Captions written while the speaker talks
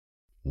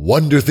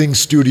Wonder Thing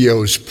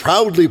Studios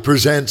proudly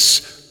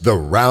presents the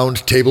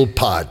Round Table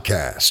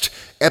Podcast,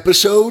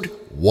 episode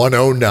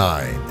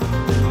 109.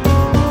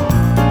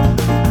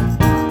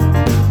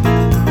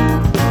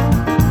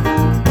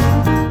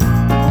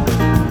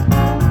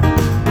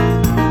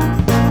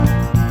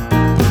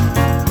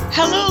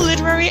 Hello,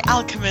 literary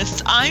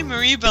alchemists. I'm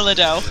Marie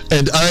Bilodeau.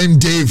 And I'm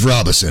Dave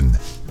Robison.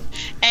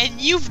 And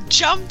you've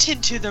jumped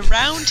into the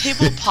Round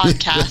Table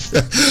Podcast.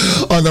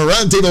 On the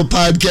Round Table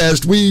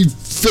Podcast, we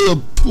fill a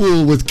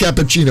pool with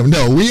cappuccino.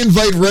 No, we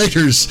invite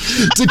writers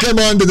to come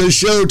onto the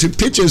show to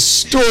pitch a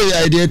story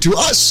idea to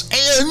us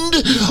and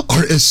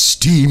our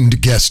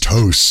esteemed guest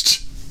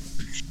host.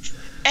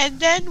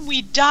 And then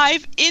we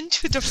dive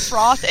into the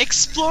froth,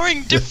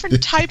 exploring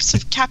different types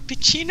of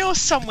cappuccino,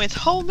 some with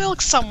whole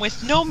milk, some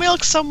with no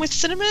milk, some with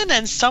cinnamon,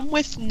 and some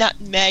with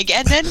nutmeg.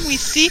 And then we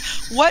see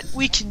what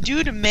we can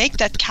do to make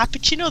that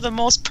cappuccino the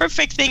most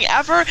perfect thing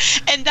ever.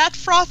 And that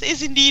froth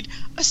is indeed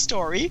a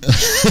story.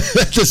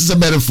 This is a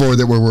metaphor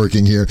that we're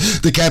working here.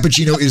 The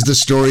cappuccino is the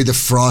story, the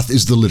froth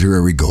is the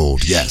literary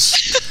gold,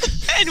 yes.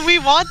 And we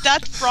want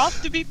that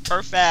froth to be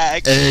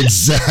perfect.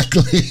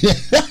 Exactly.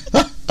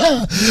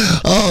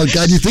 Oh,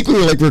 God, you think we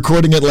were like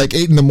recording at like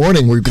 8 in the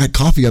morning. We've got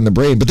coffee on the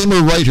brain, but then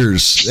we're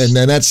writers, and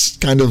then that's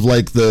kind of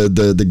like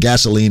the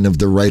gasoline of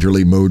the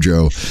writerly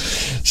mojo.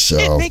 So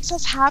it makes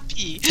us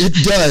happy.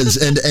 It does,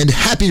 and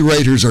happy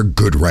writers are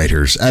good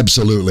writers,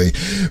 absolutely.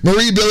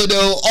 Marie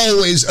Bilodeau,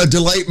 always a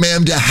delight,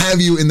 ma'am, to have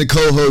you in the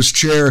co-host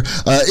chair.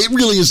 It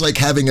really is like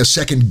having a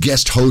second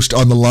guest host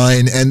on the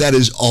line, and that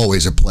is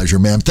always a pleasure,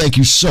 ma'am. Thank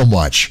you so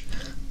much.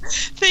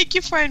 Thank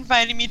you for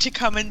inviting me to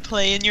come and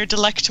play in your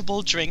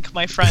delectable drink,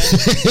 my friend.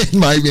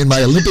 in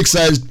my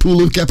Olympic-sized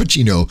pool of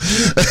cappuccino.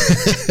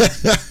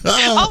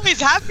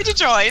 Always happy to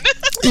join.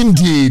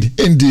 Indeed.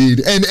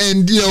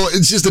 And you know,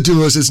 it's just the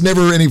two of us. It's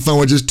never any fun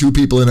with just two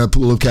people in a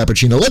pool of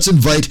cappuccino. Let's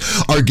invite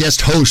our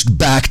guest host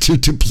back to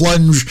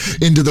plunge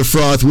into the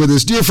froth with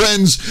us. Dear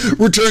friends,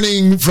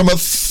 returning from a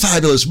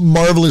fabulous,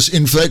 marvelous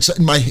inflight.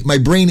 My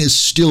brain is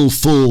still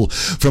full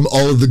from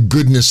all of the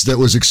goodness that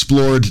was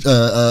explored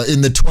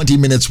in the 20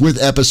 minutes with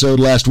episode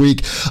last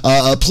week.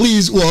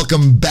 Please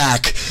welcome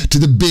back to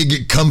the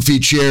big comfy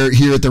chair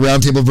here at the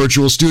Roundtable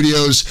Virtual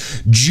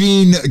Studios,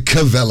 Jean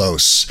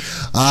Cavellos.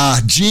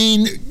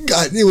 Jean,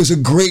 God, it was a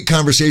great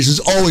conversation. It's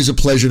always a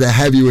pleasure to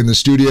have you in the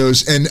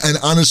studios. And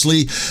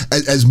honestly,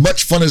 as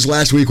much fun as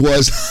last week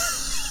was,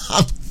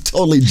 I'm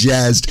totally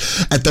jazzed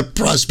at the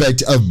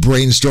prospect of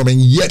brainstorming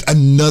yet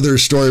another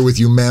story with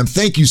you, ma'am.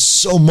 Thank you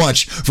so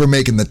much for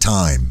making the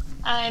time.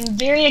 I'm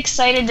very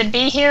excited to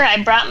be here.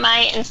 I brought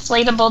my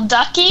inflatable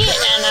ducky,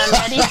 and I'm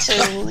ready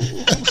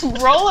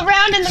to roll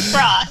around in the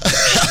froth.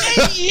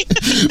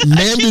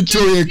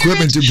 Mandatory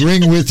equipment to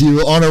bring with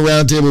you on a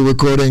roundtable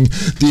recording,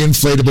 the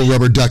inflatable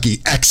rubber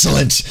ducky.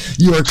 Excellent.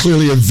 You are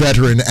clearly a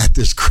veteran at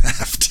this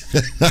craft.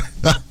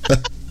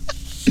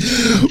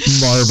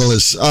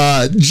 Marvelous.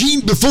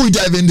 Jean, before we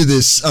dive into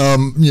this,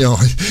 you know,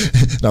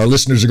 our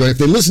listeners are going, if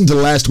they listened to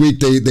last week,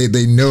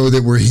 they know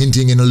that we're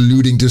hinting and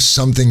alluding to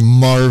something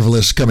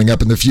marvelous coming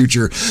up in the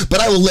future.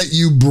 But I will let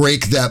you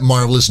break that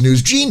marvelous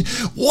news. Jean,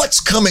 what's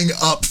coming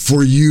up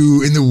for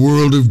you in the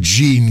world of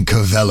Jean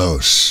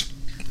Cavellos?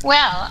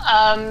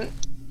 Well,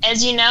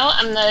 as you know,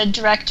 I'm the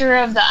director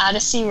of the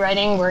Odyssey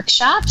Writing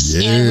Workshops.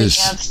 Yes. And we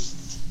have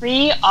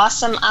 3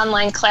 awesome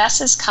online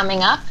classes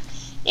coming up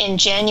in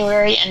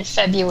January and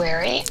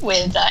February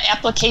with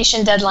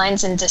application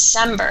deadlines in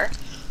December.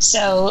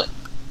 So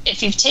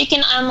if you've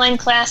taken online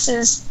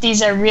classes,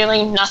 these are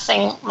really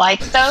nothing like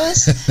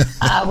those.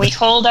 We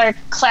hold our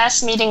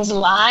class meetings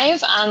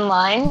live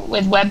online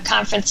with web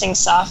conferencing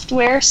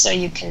software, so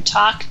you can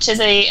talk to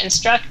the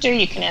instructor,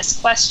 you can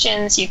ask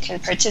questions, you can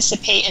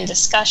participate in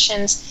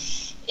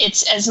discussions.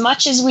 It's as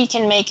much as we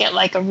can make it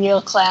like a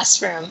real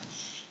classroom.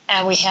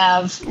 And we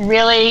have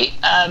really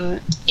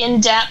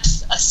in-depth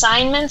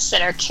assignments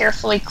that are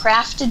carefully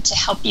crafted to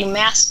help you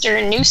master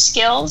new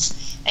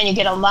skills, and you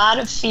get a lot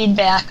of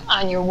feedback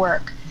on your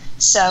work.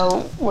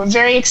 So we're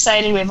very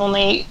excited. We have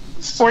only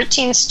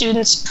 14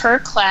 students per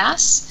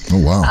class. Oh,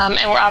 wow.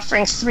 And we're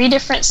offering 3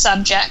 different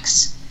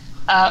subjects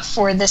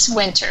for this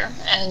winter.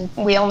 And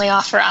we only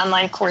offer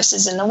online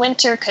courses in the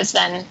winter because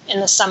then in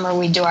the summer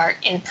we do our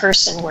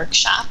in-person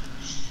workshop.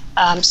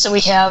 So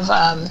we have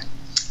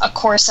a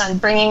course on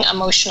bringing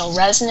emotional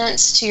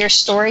resonance to your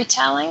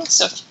storytelling.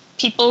 So if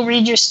people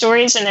read your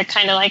stories and they're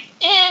kind of like,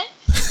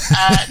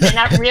 they're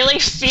not really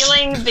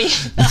feeling the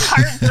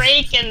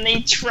heartbreak and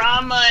the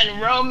trauma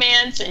and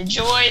romance and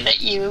joy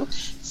that you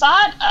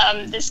thought,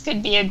 this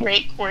could be a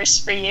great course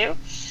for you,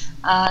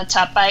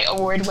 taught by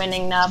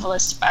award-winning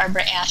novelist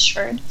Barbara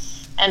Ashford.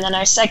 And then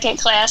our second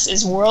class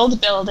is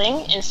world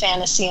building in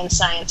fantasy and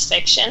science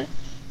fiction.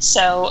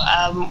 So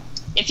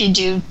if you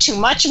do too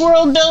much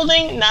world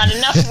building, not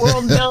enough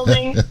world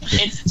building,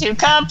 it's too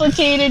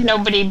complicated,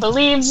 nobody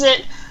believes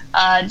it,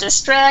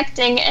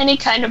 distracting, any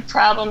kind of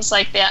problems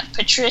like that.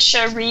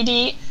 Patricia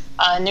Reedy,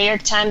 New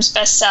York Times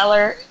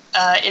bestseller,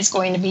 is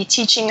going to be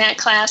teaching that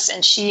class,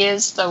 and she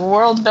is the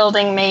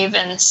world-building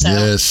maven. So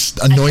yes,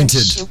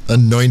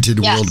 anointed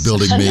yes.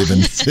 world-building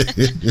maven.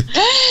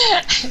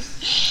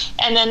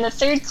 And then the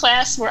third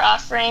class we're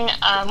offering,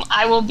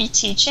 I will be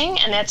teaching,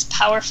 and that's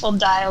Powerful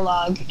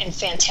Dialogue in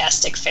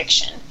Fantastic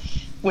Fiction,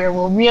 where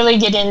we'll really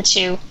get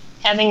into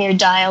having your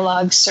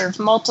dialogue serve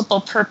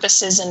multiple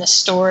purposes in a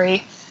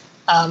story,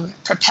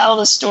 propel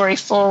the story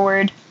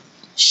forward,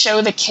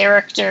 show the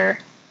character,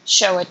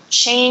 show a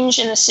change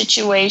in the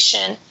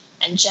situation,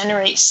 and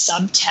generate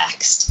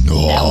subtext.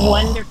 That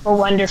wonderful,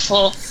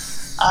 wonderful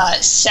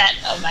set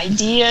of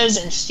ideas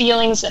and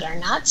feelings that are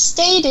not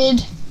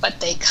stated, but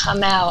they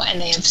come out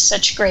and they have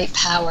such great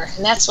power.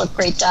 And that's what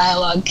great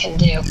dialogue can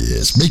do.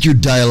 Yes, make your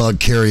dialogue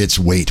carry its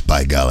weight,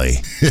 by golly.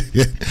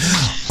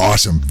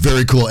 Awesome,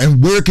 very cool.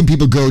 And where can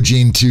people go,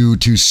 Jean,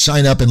 to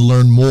sign up and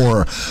learn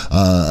more?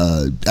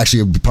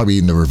 Actually, probably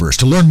in the reverse,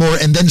 to learn more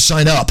and then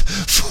sign up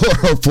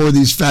for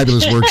these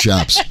fabulous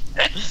workshops.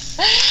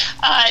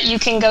 You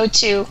can go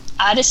to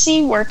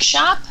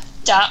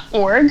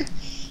odysseyworkshop.org,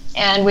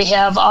 and we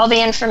have all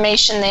the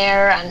information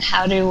there on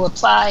how to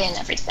apply and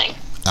everything.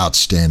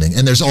 Outstanding.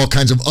 And there's all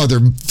kinds of other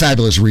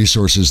fabulous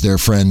resources there,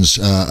 friends.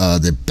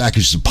 The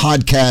packages of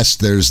podcasts,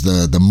 there's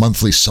the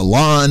monthly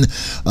salon,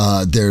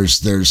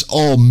 there's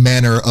all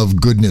manner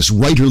of goodness,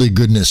 writerly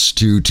goodness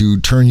to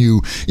turn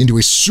you into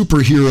a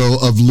superhero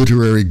of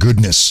literary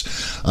goodness.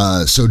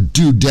 So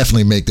do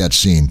definitely make that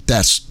scene.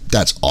 That's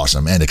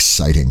awesome and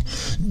exciting.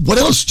 What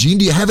else, Jean?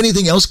 Do you have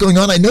anything else going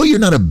on? I know you're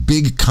not a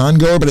big con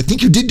goer, but I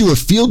think you did do a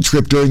field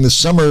trip during the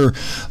summer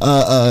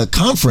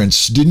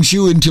conference, didn't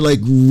you? Into like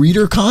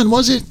ReaderCon,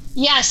 was it?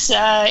 Yes,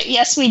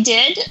 we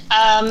did.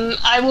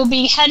 I will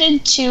be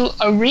headed to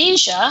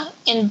Aresia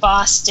in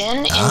Boston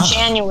in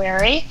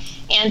January,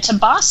 and to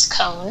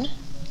BosCon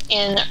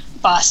in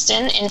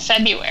Boston in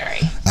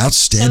February.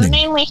 Outstanding. So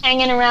mainly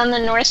hanging around the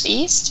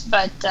Northeast,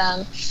 but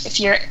if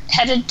you're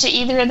headed to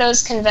either of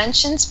those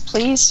conventions,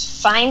 please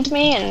find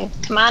me and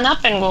come on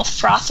up and we'll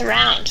froth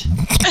around.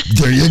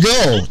 There you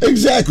go.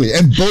 Exactly.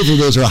 And both of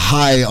those are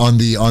high on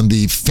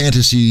the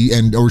fantasy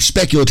or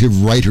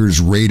speculative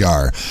writers'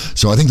 radar.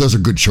 So I think those are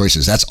good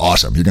choices. That's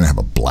awesome. You're going to have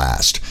a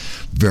blast.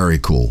 Very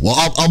cool.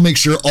 Well, I'll make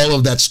sure all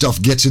of that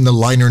stuff gets in the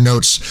liner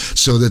notes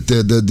so that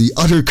the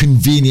utter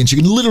convenience,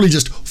 you can literally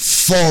just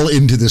fall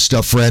into this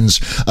stuff, friends.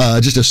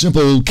 Just a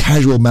simple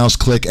casual mouse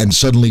click and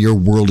suddenly your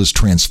world is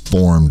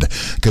transformed,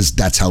 because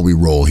that's how we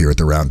roll here at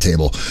the Round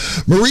Table.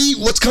 Marie,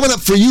 what's coming up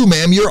for you,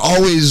 ma'am? You're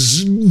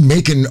always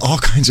making all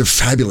kinds of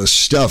fabulous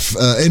stuff.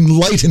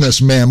 Enlighten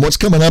us, ma'am. What's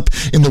coming up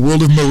in the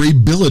world of Marie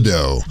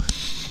Bilodeau?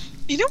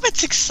 You know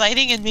what's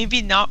exciting and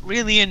maybe not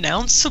really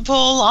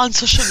announceable on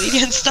social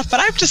media and stuff, but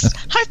I've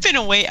been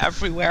away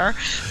everywhere.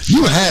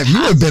 You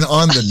have been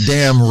on the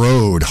damn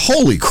road.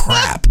 Holy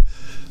crap.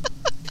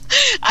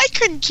 I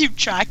couldn't keep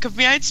track of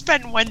me. I'd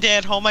spend one day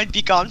at home. I'd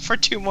be gone for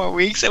 2 more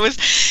weeks. It was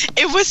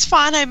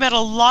fun. I met a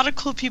lot of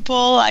cool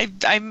people. I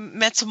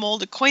met some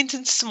old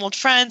acquaintances, some old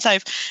friends.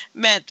 I've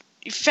met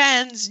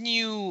fans,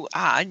 new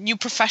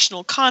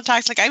professional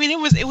contacts.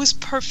 It was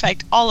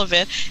perfect, all of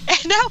it.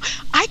 And now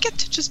I get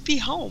to just be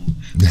home,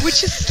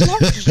 which is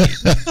lovely.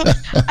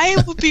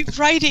 I will be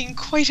writing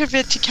quite a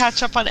bit to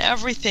catch up on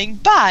everything,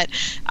 but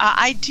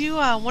I do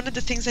one of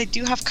the things I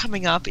do have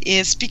coming up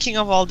is, speaking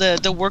of all the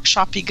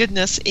workshopy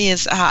goodness,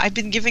 is I've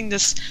been giving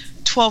this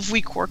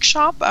 12-week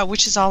workshop,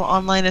 which is all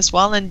online as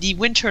well, and the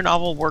winter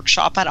novel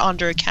workshop at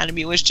Onder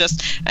Academy was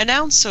just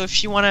announced. So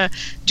if you want to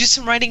do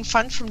some writing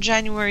fun from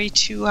January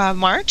to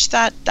March,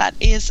 that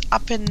is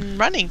up and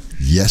running.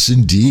 Yes,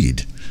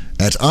 indeed.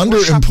 At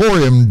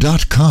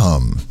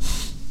onderemporium.com.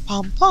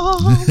 Pom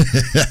pom.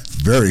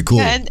 Very cool.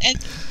 And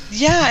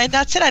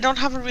that's it. I don't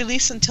have a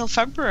release until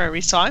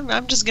February, so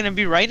I'm just going to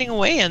be writing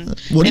away and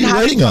what are you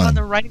writing on?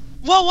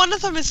 Well, one of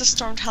them is a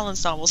Storm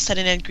Talons novel set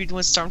in Ed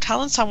Greenwood's Storm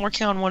Talons, so I'm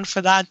working on one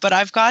for that. But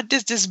I've got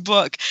this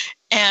book,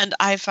 and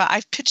I've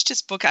pitched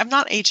this book. I'm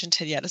not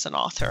agented yet as an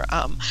author,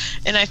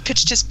 and I've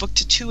pitched this book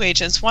to 2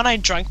 agents. One I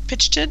drunk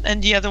pitched it,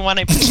 and the other one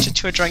I pitched it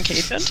to a drunk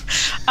agent.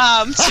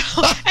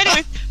 So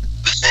anyway.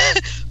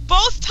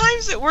 Both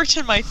times it worked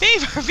in my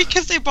favor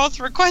because they both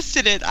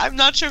requested it. I'm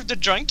not sure if the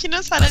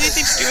drunkiness had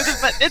anything to do with it,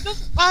 but it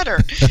doesn't matter.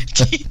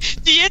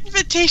 The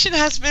invitation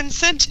has been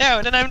sent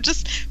out, and I'm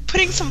just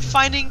putting some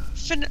final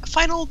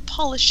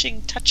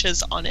polishing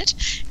touches on it,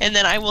 and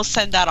then I will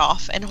send that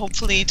off, and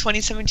hopefully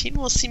 2017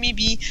 will see me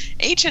be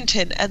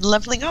agented and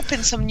leveling up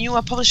in some new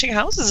publishing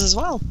houses as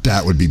well.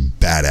 That would be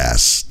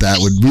badass. That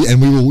would be,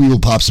 and we will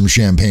pop some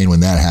champagne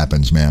when that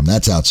happens, ma'am.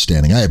 That's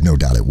outstanding. I have no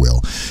doubt it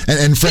will.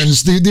 And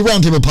friends, the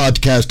Roundtable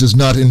Podcast does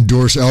not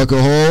endorse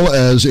alcohol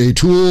as a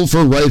tool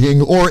for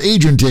writing or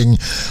agenting,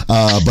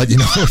 but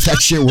if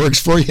that shit works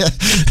for you,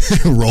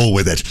 roll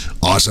with it.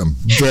 Awesome.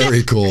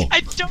 Very cool. I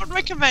don't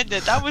recommend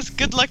it. That was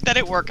good luck that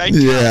it worked. I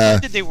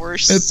did they were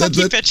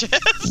sucky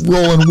bitches.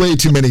 Rolling way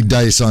too many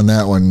dice on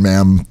that one,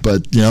 ma'am.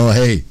 But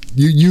hey,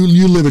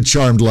 You live a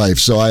charmed life,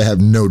 so I have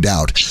no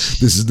doubt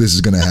this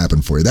is going to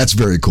happen for you. That's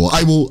very cool.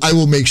 I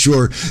will make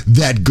sure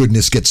that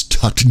goodness gets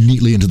tucked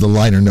neatly into the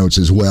liner notes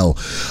as well.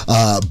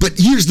 But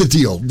here's the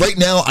deal. Right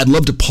now, I'd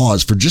love to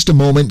pause for just a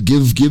moment,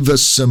 give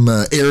us some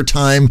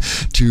airtime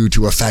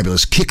to a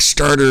fabulous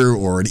Kickstarter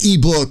or an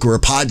ebook or a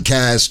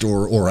podcast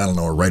or I don't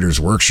know, a writer's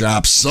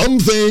workshop,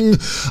 something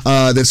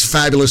that's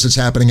fabulous that's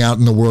happening out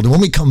in the world. And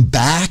when we come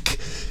back,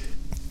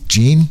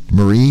 Jean,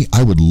 Marie,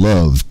 I would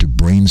love to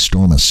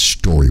brainstorm a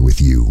story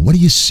with you. What do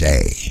you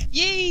say?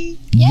 Yay!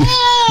 Yeah!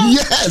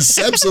 Yes,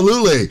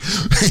 absolutely.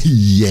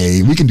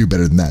 Yay, we can do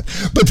better than that.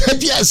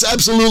 But yes,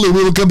 absolutely,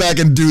 we will come back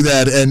and do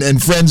that.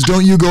 And friends,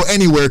 don't you go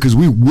anywhere because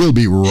we will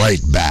be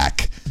right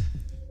back.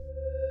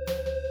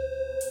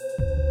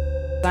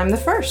 I'm the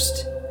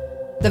first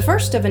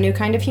of a new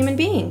kind of human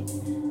being.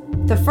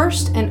 The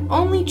first and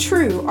only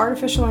true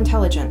artificial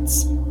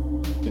intelligence.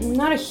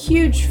 Not a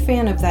huge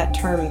fan of that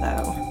term,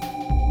 though.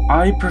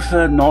 I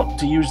prefer not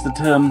to use the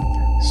term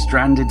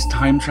stranded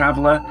time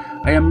traveler.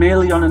 I am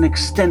merely on an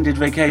extended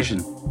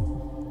vacation.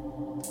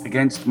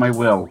 Against my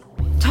will.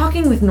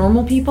 Talking with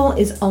normal people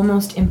is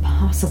almost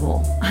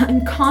impossible.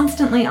 I'm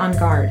constantly on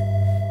guard.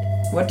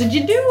 What did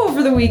you do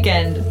over the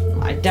weekend?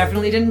 I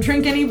definitely didn't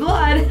drink any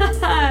blood.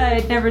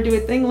 I'd never do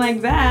a thing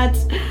like that.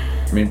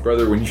 I mean,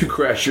 brother, when you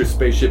crash your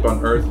spaceship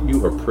on Earth,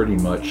 you are pretty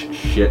much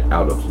shit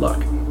out of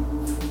luck.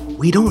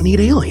 We don't need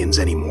aliens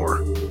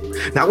anymore.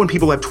 Not when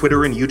people have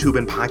Twitter and YouTube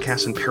and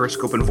podcasts and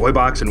Periscope and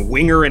Voibox and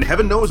Winger and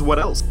heaven knows what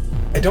else.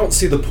 I don't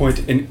see the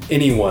point in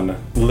anyone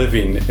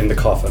living in the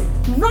coffin.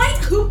 Right?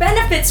 Who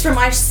benefits from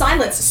my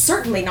silence?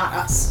 Certainly not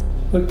us.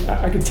 Look,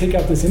 I could take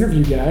out this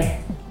interview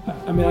guy.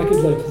 I mean, I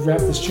could, wrap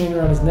this chain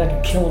around his neck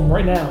and kill him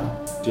right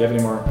now. Do you have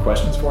any more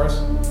questions for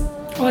us?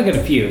 Well, I got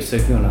a few, so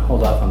if you want to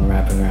hold off on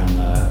wrapping around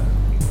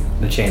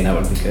the chain, that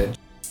would be good.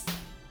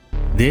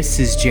 This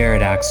is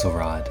Jared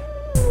Axelrod.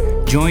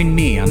 Join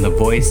me on the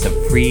voice of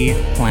Free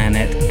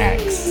Planet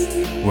X,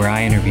 where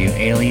I interview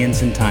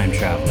aliens and time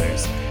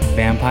travelers,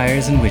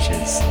 vampires and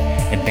witches,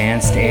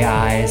 advanced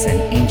AIs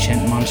and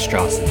ancient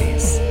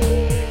monstrosities.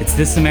 It's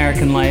This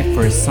American Life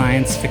for a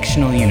science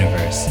fictional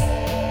universe,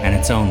 and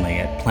it's only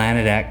at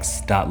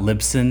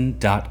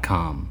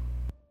planetx.libsyn.com.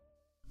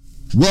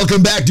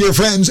 Welcome back, dear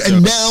friends,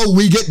 and now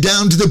we get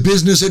down to the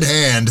business at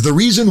hand. The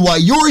reason why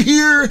you're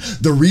here,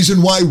 the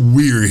reason why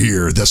we're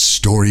here, the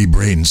story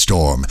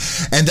brainstorm.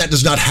 And that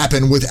does not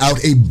happen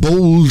without a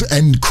bold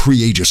and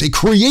courageous, a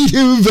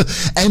creative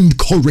and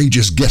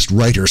courageous guest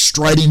writer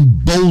striding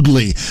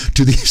boldly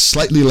to the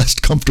slightly less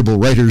comfortable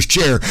writer's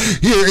chair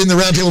here in the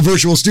Roundtable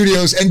Virtual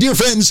Studios. And dear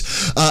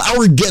friends,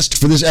 our guest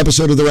for this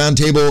episode of the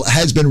Roundtable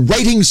has been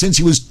writing since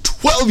he was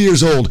 12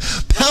 years old,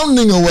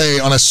 pounding away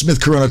on a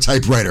Smith Corona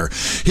typewriter.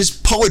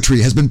 His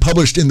poetry has been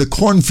published in the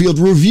Cornfield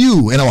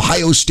Review, an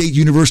Ohio State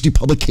University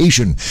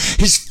publication.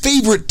 His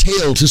favorite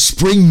tale to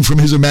spring from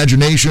his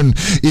imagination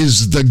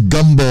is The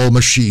Gumball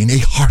Machine, a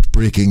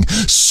heartbreaking,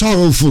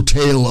 sorrowful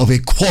tale of a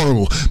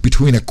quarrel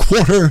between a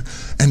quarter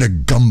and a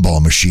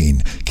gumball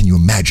machine. Can you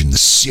imagine the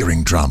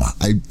searing drama?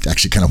 I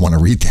actually kind of want to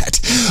read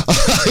that.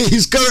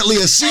 He's currently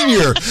a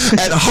senior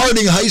at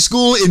Harding High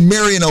School in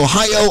Marion,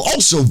 Ohio,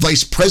 also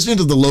vice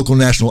president of the local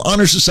National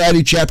Honor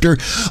Society chapter,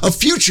 a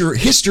future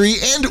history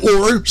and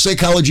or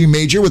psychology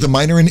major with a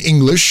minor in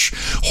English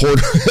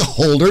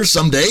holder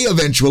someday,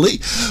 eventually,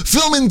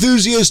 film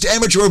enthusiast,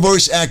 amateur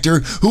voice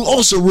actor who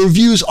also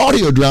reviews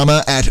audio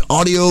drama at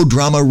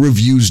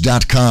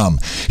audiodramareviews.com.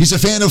 He's a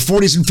fan of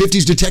 40s and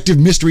 50s detective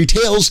mystery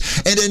tales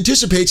and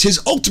anticipates his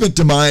ultimate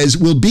demise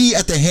will be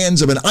at the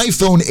hands of an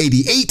iPhone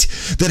 88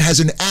 that has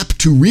an app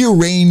to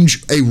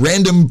rearrange a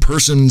random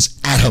person's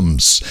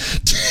atoms.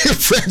 Dear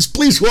friends,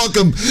 please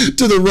welcome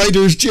to the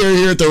writer's chair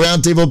here at the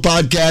Roundtable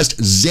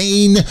Podcast,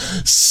 Zane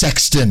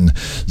Sexton.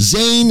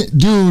 Zane,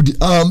 dude,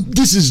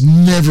 this is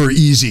never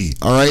easy,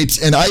 all right?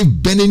 And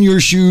I've been in your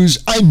shoes.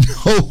 I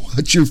know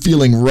what you're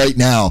feeling right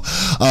now.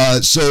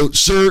 So,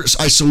 sir,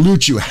 I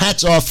salute you.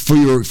 Hats off for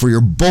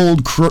your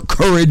bold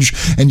courage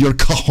and your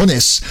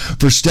cojones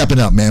for stepping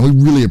up, man. We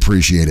really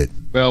appreciate it.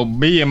 Well,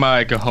 me and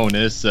my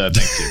cojones, thank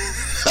you.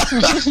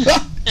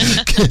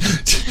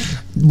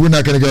 We're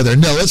not going to go there.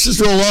 No, let's just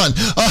roll on.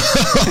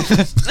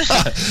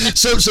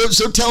 So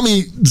tell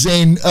me,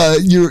 Zane,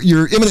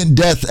 your imminent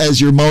death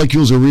as your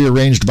molecules are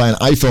rearranged by an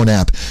iPhone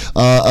app.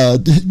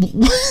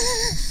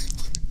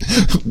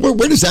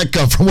 Where does that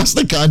come from? What's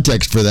the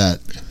context for that?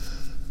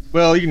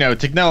 Well,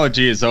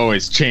 technology is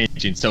always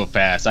changing so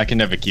fast. I can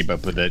never keep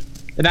up with it.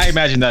 And I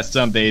imagine that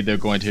someday they're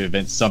going to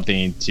invent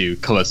something to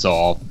kill us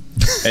all.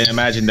 And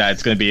imagine that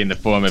it's going to be in the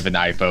form of an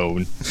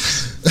iPhone.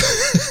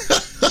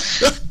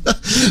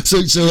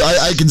 So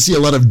I can see a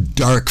lot of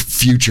dark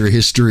future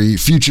history,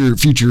 future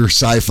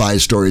sci-fi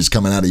stories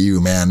coming out of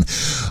you, man.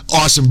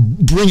 Awesome.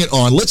 Bring it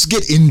on. Let's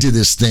get into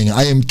this thing.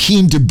 I am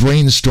keen to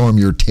brainstorm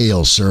your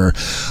tale, sir.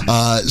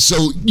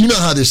 So you know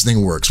how this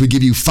thing works. We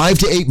give you 5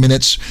 to 8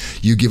 minutes.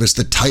 You give us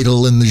the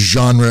title and the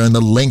genre and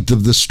the length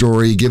of the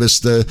story. Give us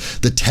the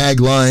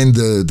tagline,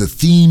 the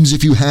themes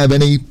if you have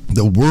any.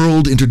 The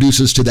world,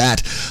 introduces to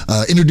that.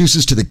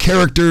 Introduces to the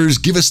characters.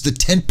 Give us the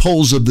tent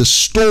poles of the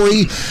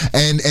story,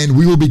 and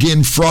we will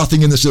begin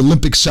frothing in this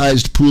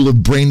Olympic-sized pool of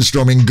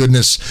brainstorming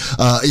goodness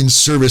in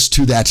service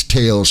to that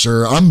tale,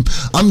 sir. I'm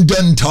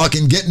done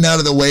talking, getting out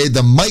of the way.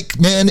 The mic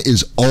man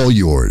is all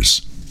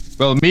yours.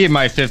 Well, me and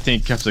my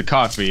 15 cups of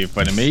coffee in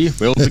front of me,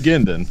 we'll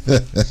begin then.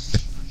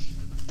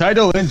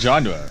 Title and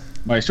genre.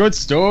 My short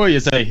story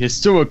is a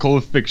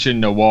historical fiction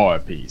noir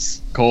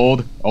piece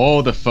called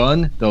All the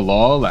Fun the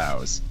Law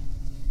Allows.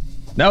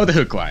 Now the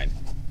hook line.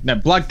 In a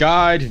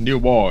black-eyed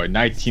noir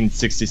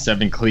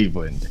 1967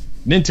 Cleveland,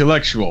 an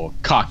intellectual,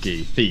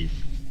 cocky thief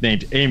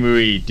named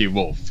Amory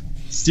DeWolf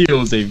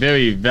steals a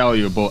very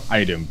valuable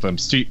item from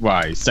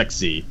streetwise,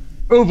 sexy,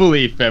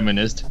 overly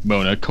feminist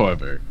Mona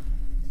Carver.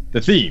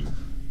 The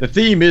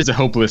theme is a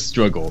hopeless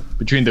struggle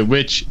between the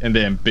rich and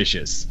the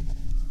ambitious,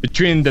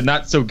 between the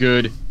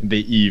not-so-good and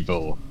the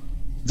evil.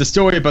 It's a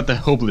story about the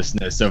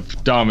hopelessness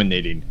of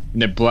dominating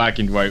in a black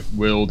and white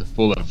world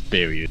full of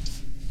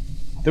barriers.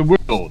 The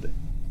world.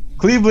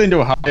 Cleveland,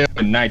 Ohio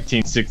in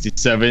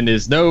 1967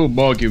 is no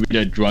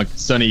margarita-drunk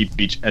sunny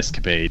beach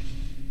escapade.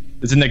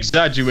 It's an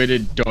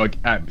exaggerated dark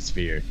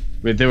atmosphere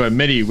where there are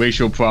many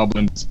racial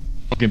problems,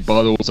 broken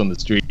bottles on the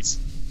streets.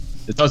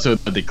 It's also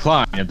the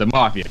decline of the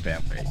mafia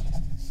family.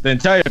 The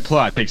entire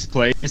plot takes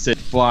place at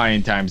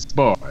Flying Times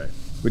Bar,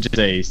 which is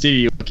a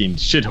seedy-looking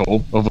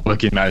shithole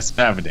overlooking Madison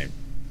Avenue.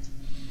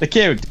 The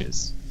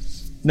characters.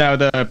 Now,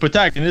 the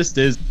protagonist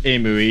is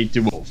Amory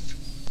DeWolf,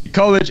 a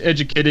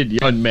college-educated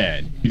young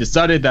man who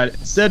decided that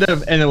instead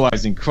of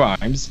analyzing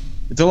crimes,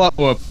 it's a lot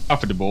more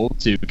profitable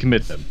to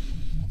commit them.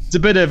 It's a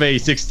bit of a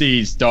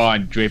 60s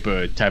Don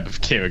Draper type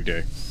of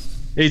character.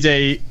 He's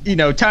a,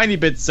 tiny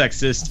bit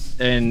sexist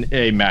and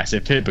a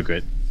massive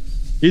hypocrite.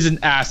 He's an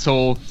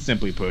asshole,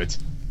 simply put.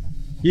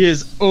 He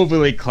is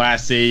overly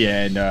classy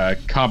and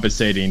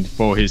compensating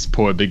for his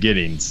poor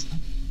beginnings.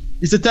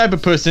 He's the type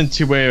of person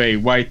to wear a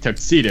white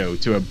tuxedo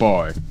to a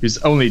bar whose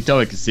only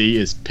delicacy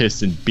is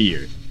piss and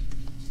beer.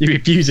 He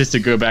refuses to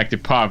go back to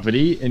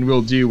poverty and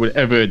will do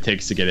whatever it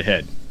takes to get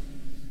ahead.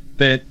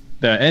 The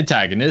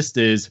antagonist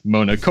is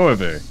Mona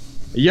Carver,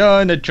 a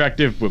young,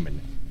 attractive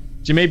woman.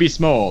 She may be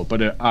small,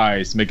 but her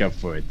eyes make up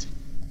for it.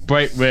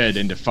 Bright red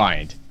and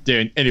defiant,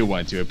 daring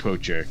anyone to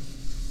approach her.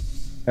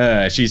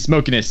 She's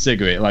smoking a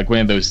cigarette like one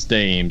of those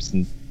dames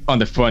on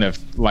the front of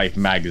Life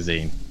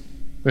magazine.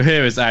 Her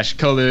hair is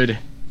ash-colored,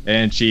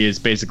 and she is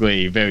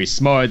basically very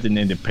smart and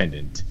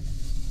independent.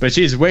 But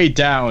she is weighed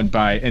down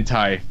by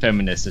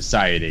anti-feminist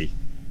society.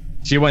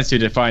 She wants to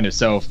define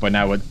herself by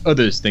not what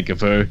others think of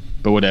her,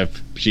 but what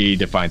if she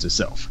defines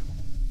herself.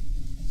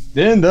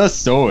 Then the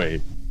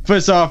story.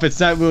 First off, it's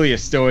not really a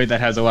story that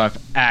has a lot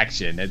of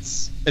action.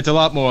 It's a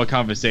lot more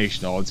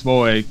conversational. It's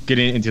more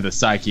getting into the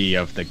psyche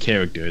of the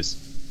characters.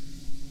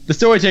 The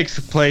story takes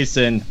place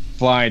in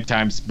Flying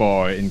Times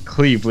Bar in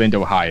Cleveland,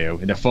 Ohio,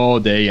 in a fall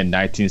day in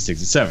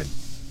 1967.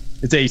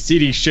 It's a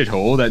seedy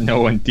shithole that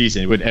no one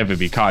decent would ever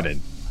be caught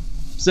in.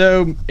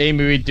 So,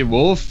 Amory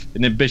DeWolf,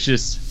 an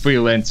ambitious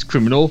freelance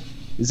criminal,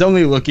 is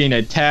only looking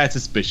a tad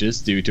suspicious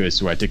due to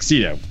his white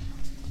tuxedo.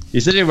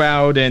 He's sitting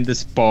around in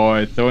this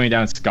bar, throwing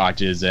down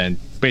scotches and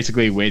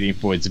basically waiting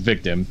for his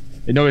victim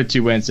in order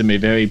to ransom a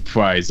very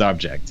prized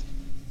object.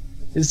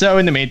 And so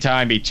in the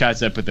meantime, he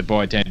chats up with the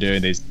bartender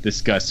and they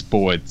discuss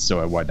sports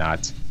or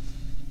whatnot.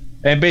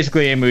 And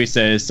basically Amory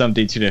says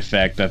something to the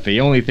effect that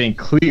the only thing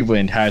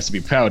Cleveland has to be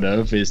proud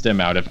of is the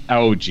amount of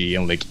algae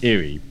in Lake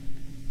Erie.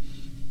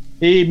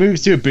 He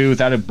moves to a booth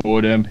out of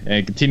boredom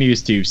and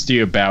continues to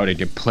steer about and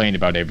complain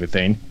about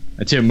everything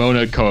until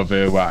Mona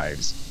Carver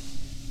arrives.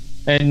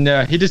 And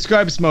he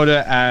describes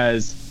Mona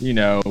as,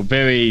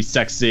 very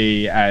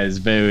sexy, as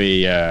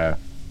very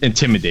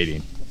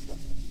intimidating.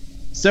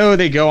 So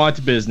they go on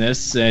to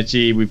business, and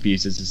she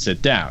refuses to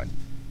sit down.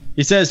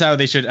 He says how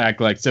they should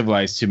act like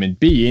civilized human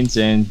beings,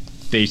 and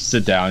they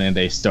sit down and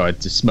they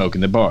start to smoke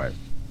in the bar.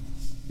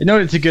 In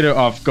order to get her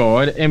off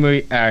guard,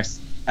 Amory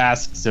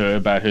asks her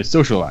about her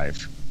social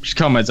life. She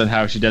comments on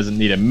how she doesn't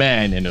need a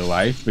man in her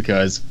life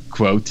because,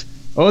 quote,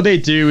 all they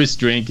do is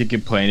drink and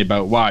complain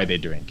about why they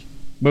drink.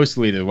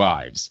 Mostly their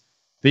wives.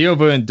 They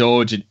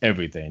overindulge in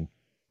everything.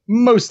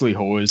 Mostly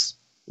whores.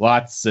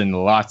 Lots and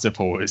lots of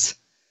whores.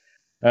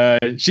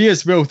 She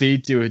is wealthy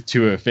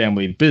to her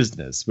family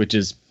business, which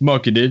is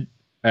marketed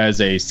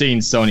as a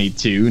sing-songy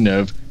tune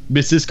of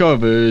Mrs.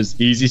 Carver's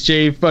Easy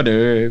Shave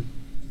Butter.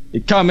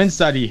 It comments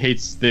that he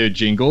hates their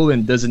jingle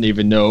and doesn't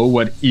even know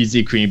what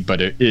Easy Cream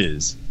Butter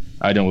is.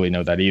 I don't really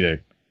know that either.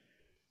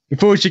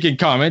 Before she can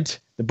comment,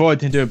 the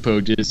bartender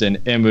approaches and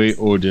Amory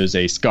orders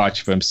a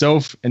scotch for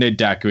himself and a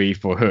daiquiri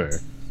for her,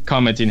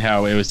 commenting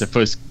how it was the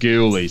first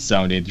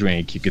girly-sounding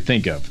drink he could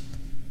think of.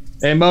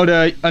 And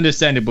Mona,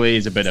 understandably,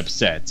 is a bit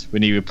upset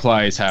when he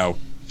replies how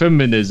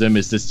feminism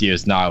is this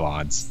year's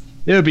nylons.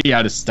 It'll be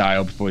out of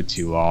style before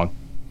too long.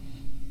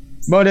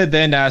 Mona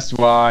then asks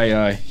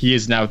why he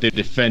is now there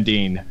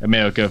defending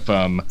America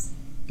from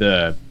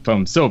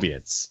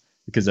Soviets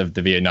because of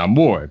the Vietnam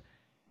War.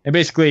 And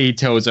basically he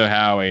tells her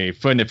how a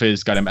friend of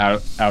his got him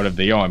out of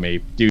the army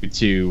due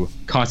to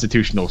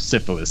constitutional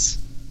syphilis.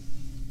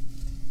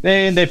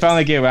 Then they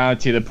finally get around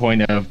to the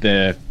point of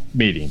the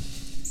meeting.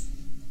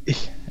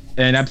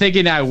 And I'm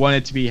thinking I want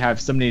it to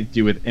have something to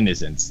do with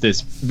innocence,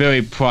 this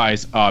very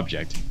prized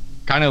object.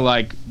 Kind of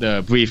like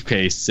the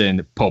briefcase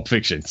in Pulp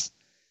Fiction.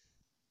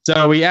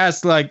 So he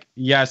asks for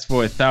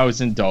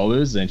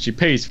 $1,000 and she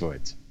pays for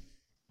it,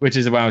 which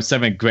is around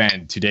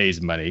 $7,000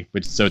 today's money,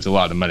 so it's a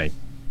lot of money.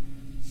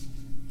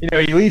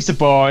 He leaves the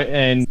bar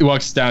and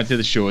walks down to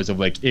the shores of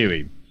Lake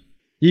Erie.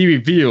 He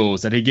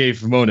reveals that he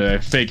gave Mona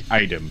a fake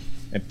item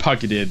and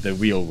pocketed the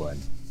real one.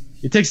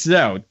 He takes it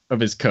out of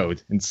his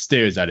coat and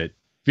stares at it,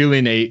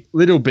 feeling a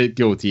little bit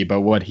guilty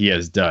about what he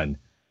has done.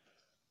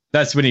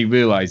 That's when he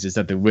realizes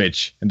that the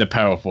rich and the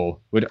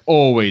powerful would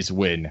always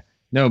win,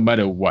 no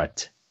matter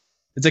what.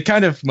 It's a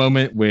kind of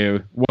moment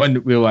where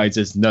one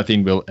realizes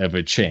nothing will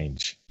ever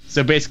change.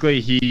 So basically,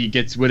 he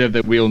gets rid of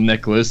the real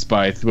necklace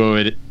by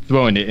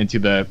throwing it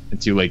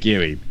into Lake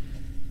Erie,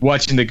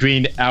 watching the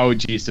green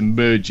algae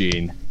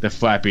submerging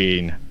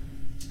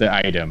the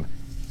item.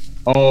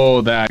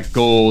 All that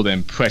gold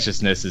and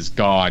preciousness is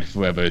gone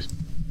forever.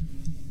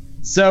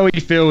 So he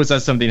feels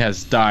that something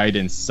has died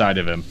inside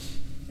of him,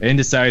 and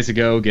decides to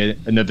go get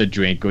another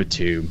drink or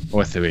two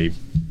or three.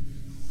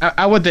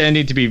 I want the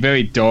ending to be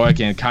very dark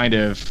and kind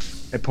of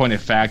a point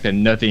of fact that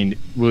nothing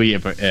really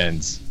ever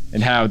ends,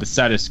 and how the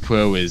status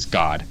quo is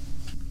God.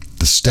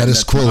 The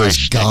status quo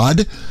is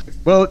God?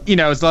 Well,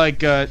 it's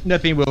like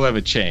nothing will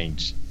ever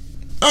change.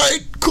 All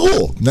right,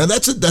 cool. Now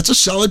that's a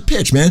solid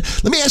pitch, man.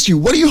 Let me ask you,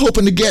 what are you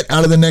hoping to get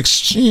out of the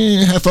next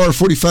half hour,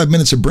 45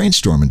 minutes of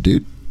brainstorming,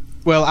 dude?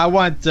 Well, I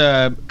want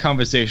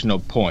conversational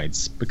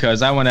points,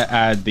 because I want to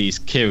add these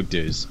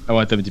characters. I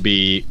want them to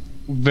be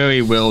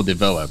very well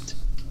developed.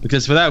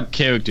 Because without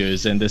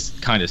characters in this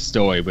kind of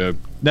story where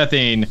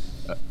nothing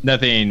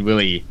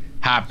really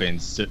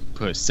happens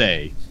per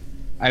se,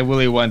 I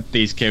really want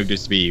these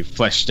characters to be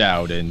fleshed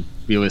out and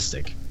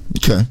realistic.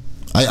 Okay.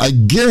 I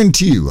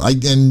guarantee you, I've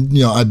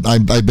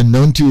been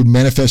known to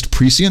manifest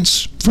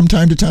prescience from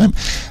time to time,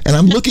 and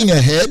I'm looking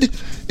ahead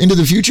into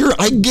the future.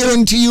 I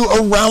guarantee you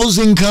a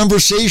rousing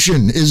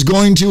conversation is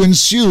going to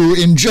ensue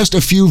in just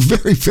a few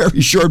very,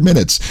 very short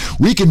minutes.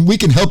 We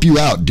can help you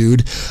out,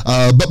 dude.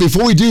 But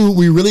before we do,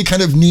 we really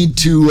kind of need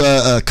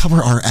to cover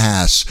our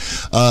ass.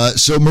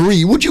 So,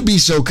 Marie, would you be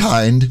so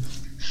kind?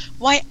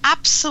 Why,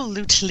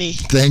 absolutely.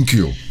 Thank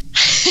you.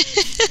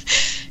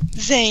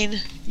 Zane,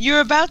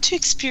 you're about to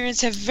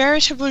experience a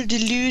veritable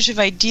deluge of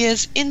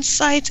ideas,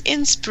 insights,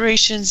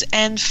 inspirations,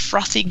 and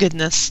frothy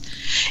goodness.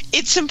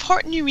 It's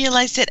important you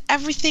realize that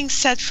everything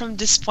said from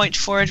this point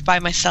forward by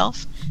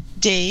myself,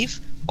 Dave,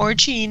 or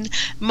Gene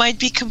might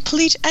be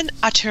complete and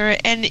utter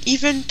and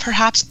even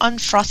perhaps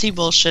unfrothy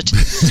bullshit.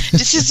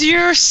 This is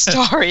your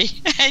story,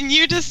 and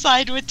you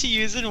decide what to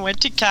use and what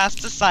to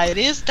cast aside.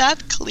 Is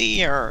that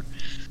clear?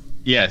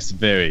 Yes,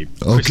 very.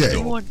 Okay.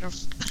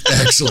 Wonderful.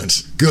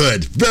 Excellent.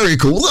 Good. Very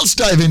cool. Let's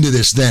dive into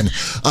this then.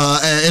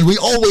 And we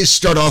always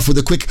start off with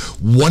a quick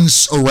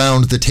once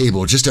around the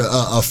table. Just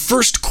a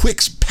first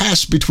quick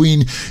pass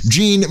between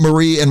Gene,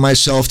 Marie, and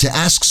myself to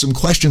ask some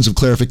questions of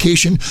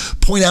clarification,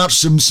 point out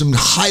some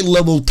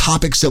high-level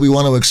topics that we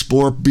want to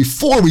explore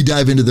before we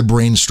dive into the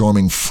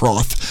brainstorming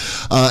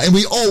froth. And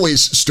we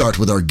always start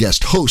with our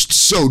guest host.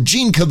 So,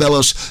 Gene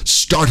Cavellos,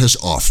 start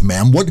us off,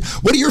 ma'am.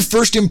 What are your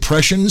first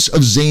impressions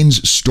of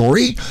Zane's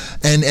story?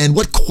 And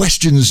what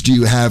questions do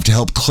you have to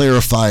help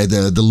clarify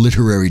the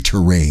literary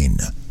terrain?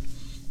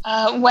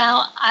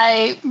 Well,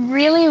 I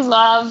really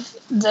love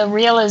the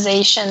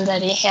realization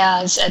that he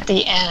has at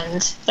the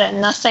end, that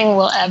nothing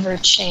will ever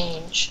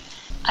change.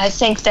 I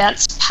think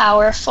that's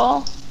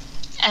powerful,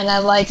 and I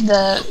like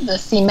the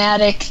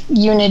thematic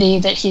unity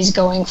that he's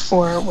going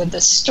for with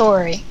the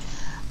story.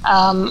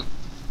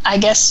 I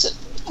guess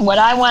what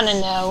I want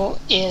to know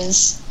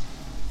is,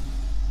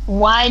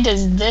 why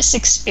does this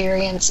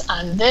experience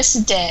on this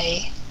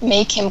day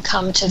make him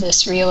come to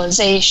this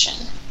realization?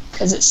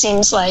 Because it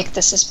seems like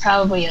this is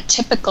probably a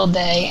typical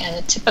day and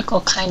a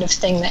typical kind of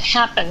thing that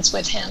happens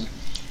with him.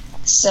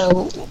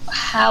 So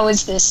how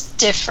is this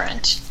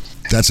different?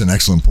 That's an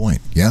excellent point.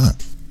 Yeah.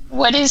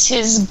 What is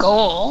his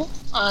goal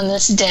on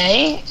this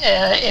day?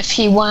 If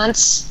he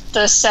wants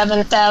the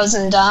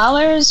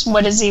 $7,000,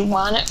 what does he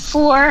want it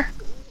for?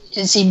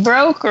 Is he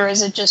broke, or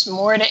is it just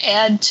more to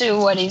add to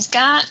what he's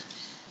got?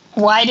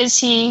 Why does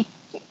he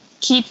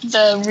keep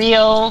the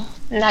real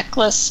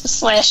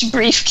necklace /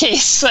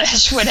 briefcase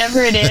 / whatever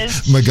it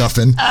is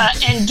MacGuffin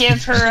and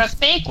give her a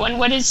fake one?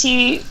 What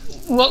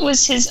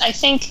was his, I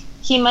think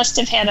he must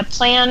have had a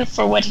plan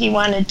for what he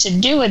wanted to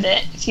do with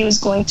it if he was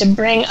going to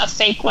bring a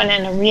fake one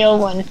and a real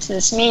one to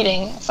this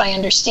meeting, if I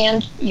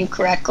understand you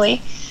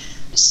correctly.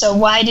 So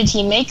why did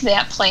he make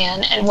that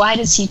plan, and why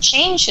does he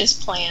change his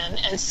plan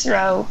and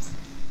throw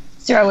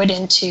it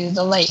into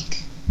the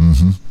lake?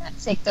 Mm-hmm. I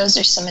think those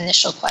are some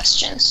initial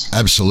questions.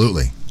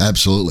 Absolutely.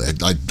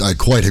 I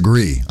quite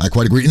agree.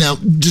 Now,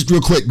 just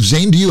real quick,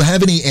 Zane, do you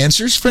have any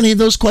answers for any of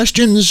those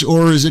questions,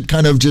 or is it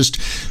kind of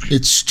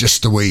it's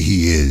just the way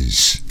he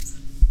is?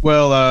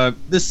 Well,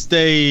 this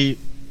day,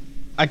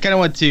 I kind of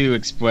want to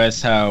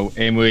express how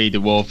Amory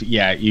the Wolf,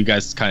 you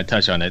guys kind of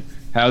touch on it,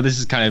 how this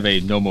is kind of a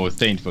normal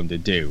thing for him to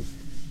do.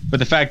 But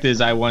the fact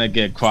is, I want to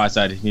get across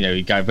that,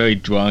 he got very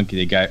drunk and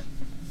he got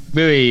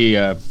very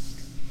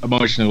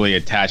emotionally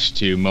attached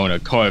to Mona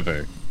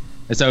Carver.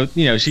 And so,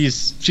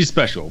 she's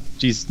special.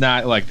 She's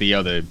not like the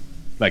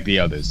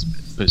others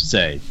per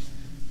se.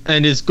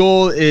 And his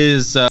goal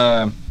is,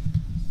 the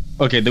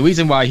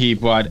reason why he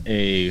brought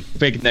a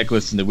fake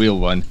necklace in the real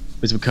one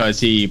was because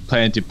he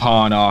planned to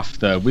pawn off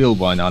the real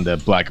one on the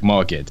black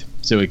market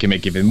so he can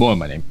make even more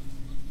money.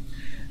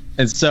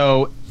 And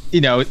so,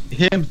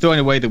 him throwing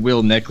away the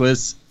real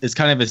necklace is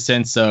kind of a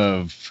sense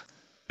of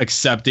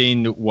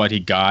accepting what he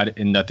got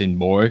and nothing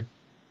more.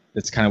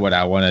 That's kind of what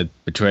I want to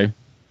portray.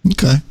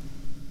 Okay.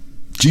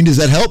 Gene, does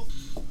that help?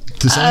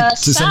 To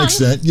some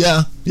extent,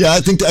 yeah.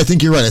 I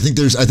think you're right. I think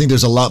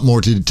there's a lot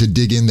more to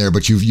dig in there,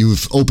 but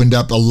you've opened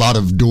up a lot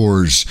of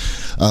doors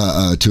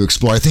to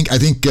explore. I think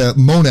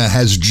Mona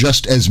has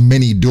just as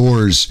many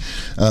doors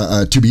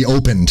to be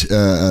opened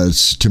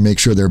to make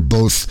sure they're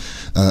both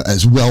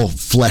as well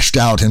fleshed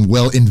out and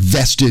well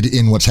invested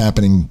in what's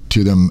happening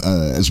to them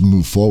as we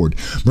move forward.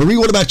 Marie,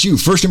 what about you?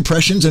 First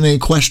impressions and any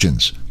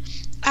questions?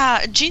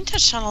 Jean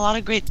touched on a lot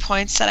of great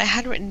points that I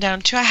had written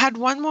down too. I had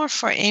one more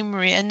for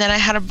Amory, and then I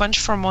had a bunch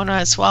for Mona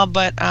as well.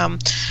 But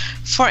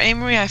for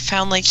Amory, I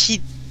found like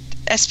he,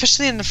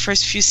 especially in the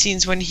first few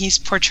scenes when he's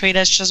portrayed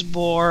as just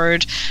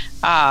bored,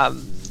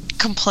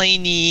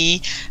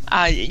 complainy,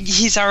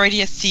 he's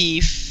already a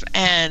thief,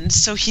 and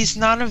so he's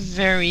not a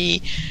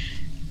very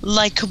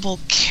likable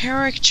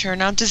character.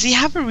 Now, does he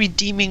have a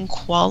redeeming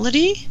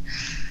quality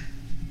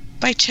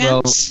by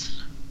chance?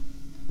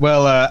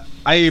 Well,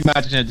 I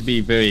imagine it to be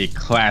very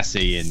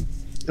classy and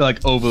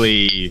like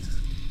overly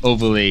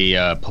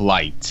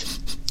polite.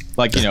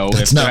 Like,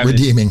 that's not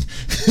redeeming.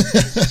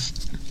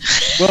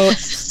 Well,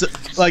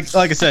 like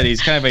I said, he's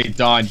kind of a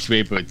Don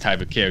Draper type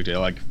of character.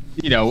 Like,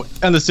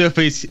 on the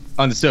surface,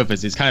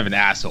 he's kind of an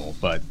asshole,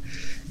 but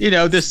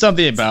there's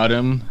something about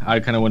him I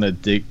kind of want to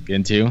dig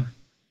into.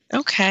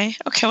 Okay.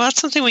 Well,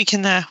 that's something we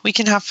can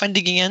have fun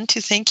digging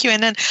into. Thank you.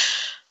 And then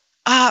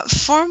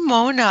for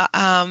Mona,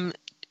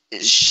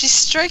 she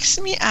strikes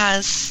me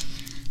as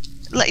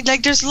like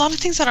there's a lot of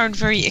things that aren't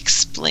very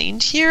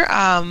explained here,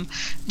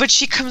 but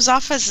she comes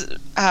off as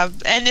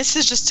and this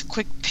is just a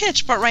quick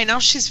pitch, but right now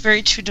she's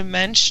very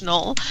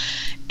two-dimensional,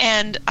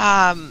 and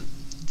I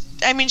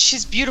mean,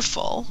 she's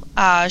beautiful,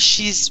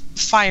 she's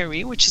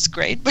fiery, which is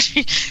great, but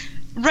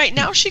right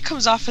now she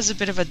comes off as a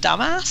bit of a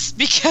dumbass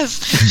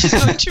because she's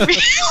going to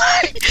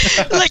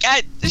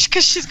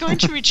because she's going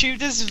to retrieve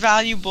this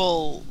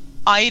valuable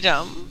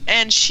item,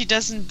 and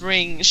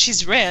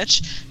she's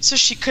rich, so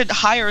she could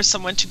hire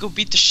someone to go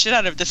beat the shit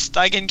out of this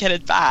thug and get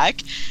it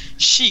back.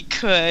 She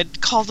could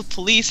call the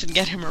police and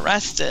get him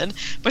arrested,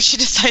 but she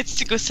decides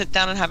to go sit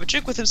down and have a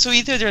drink with him. So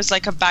either there's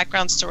like a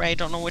background story, I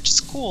don't know, which is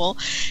cool,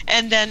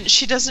 and then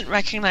she doesn't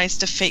recognize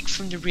the fake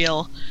from the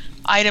real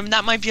item.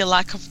 That might be a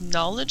lack of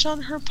knowledge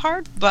on her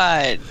part,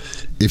 but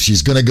if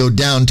she's gonna go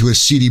down to a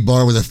seedy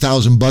bar with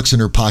 $1,000 in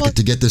her pocket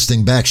to get this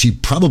thing back, she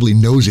probably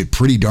knows it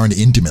pretty darn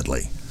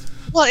intimately.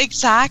 Well,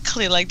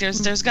 exactly. Like,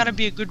 there's got to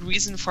be a good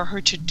reason for her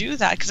to do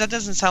that, because that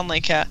doesn't sound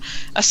like a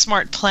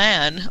smart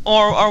plan,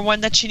 or one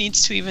that she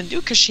needs to even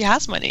do, because she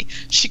has money.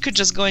 She could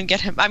just go and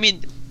get him. I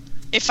mean,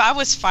 if I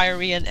was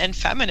fiery and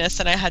feminist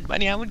and I had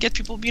money, I would get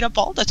people beat up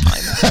all the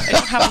time. I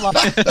don't have a lot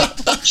of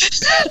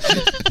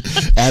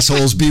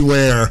assholes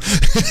beware.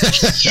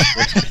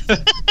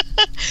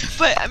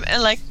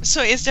 But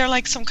so is there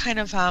like some kind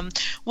of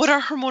what are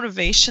her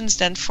motivations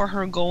then for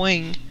her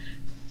going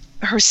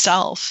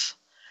herself?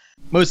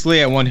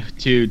 Mostly I want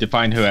to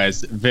define her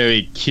as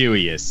very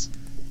curious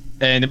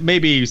and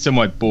maybe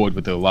somewhat bored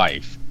with her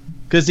life.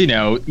 Because,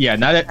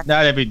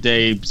 not every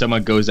day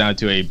someone goes down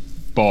to a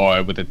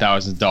bar with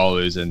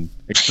 $1,000 and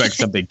expects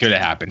something good to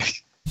happen.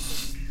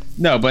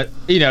 No, but,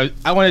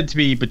 I want it to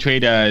be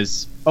portrayed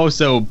as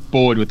also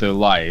bored with her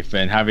life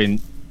and having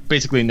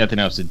basically nothing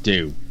else to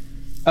do.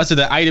 Also,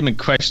 the item in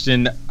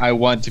question, I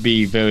want to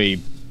be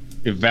very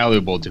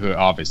valuable to her,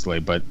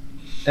 obviously,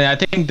 and I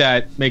think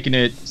that making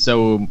it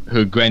so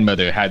her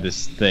grandmother had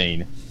this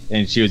thing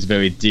and she was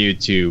very dear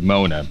to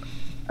Mona,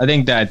 I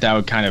think that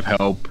would kind of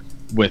help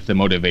with the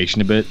motivation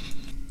a bit.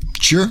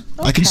 Sure,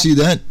 okay. I can see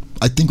that.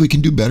 I think we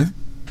can do better.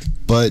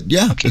 But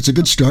yeah, It's a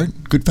good start,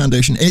 good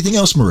foundation. Anything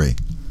else, Marie?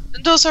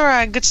 Those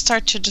are a good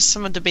start to just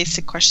some of the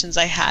basic questions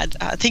I had.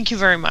 Thank you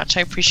very much.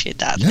 I appreciate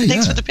that. Yeah,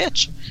 Thanks for the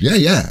pitch.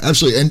 Yeah,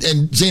 absolutely.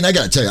 And Zane, I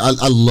got to tell you,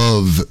 I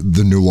love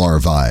the noir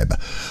vibe.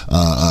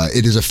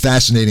 It is a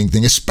fascinating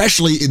thing,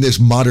 especially in this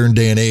modern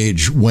day and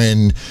age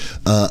when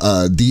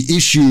the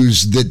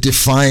issues that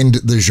defined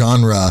the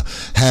genre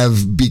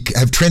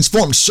have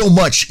transformed so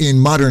much in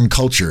modern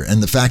culture,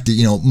 and the fact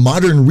that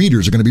modern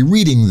readers are going to be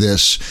reading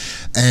this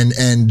and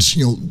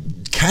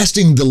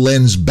casting the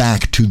lens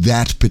back to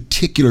that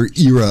particular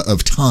era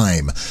of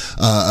time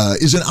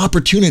is an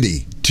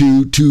opportunity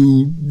to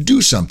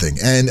do something,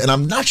 and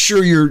I'm not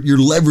sure you're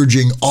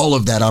leveraging all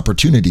of that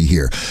opportunity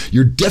here.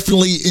 You're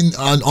definitely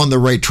on the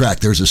right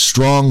track. There's a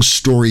strong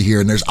story here,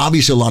 and there's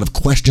obviously a lot of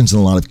questions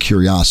and a lot of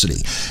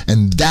curiosity,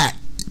 and that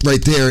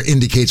right there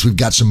indicates we've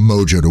got some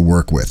mojo to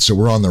work with. So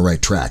we're on the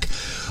right track.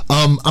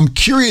 I'm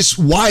curious,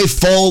 why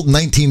fall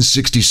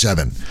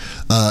 1967?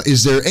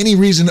 Is there any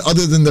reason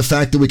other than the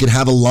fact that we could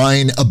have a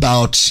line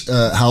about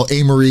how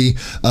Amory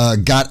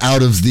got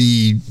out of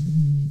the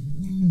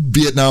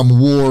Vietnam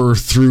War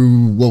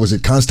through, what was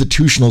it,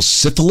 constitutional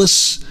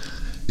syphilis?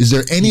 Is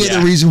there any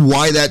other reason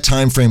why that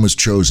time frame was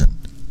chosen?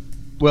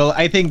 Well,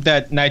 I think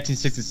that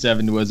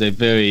 1967 was a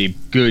very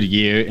good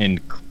year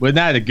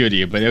not a good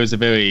year, but it was a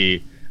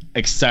very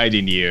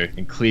exciting year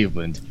in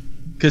Cleveland.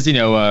 Because,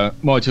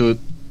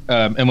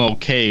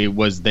 MLK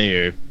was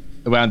there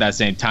around that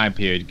same time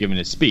period giving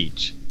a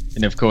speech.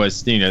 And of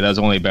course, that was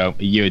only about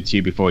a year or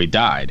two before he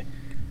died.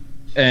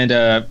 And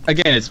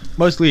again, it's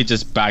mostly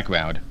just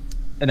background.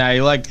 And I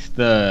like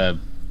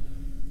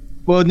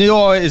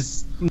noir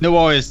is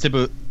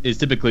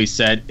typically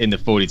set in the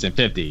 40s and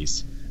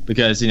 50s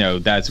because,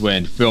 that's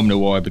when film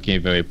noir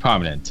became very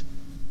prominent.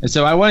 And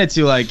so I wanted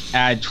to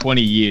add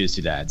 20 years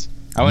to that.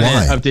 I wanted to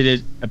update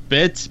it a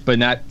bit, but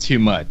not too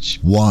much.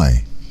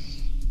 Why?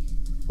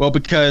 Well,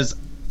 because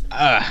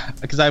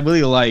I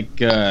really like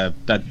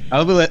that.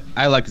 I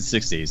like the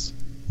 60s.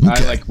 Okay.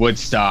 I like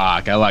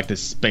Woodstock. I like the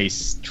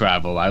space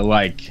travel. I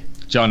like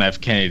John F.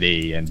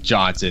 Kennedy and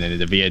Johnson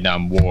and the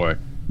Vietnam War.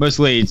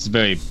 Mostly, it's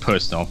very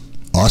personal.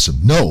 Awesome.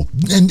 No,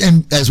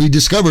 and as we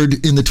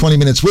discovered in the 20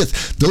 Minutes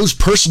With, those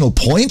personal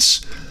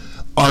points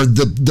are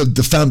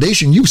the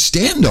foundation you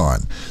stand on.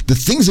 The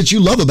things that you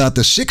love about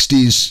the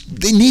 60s,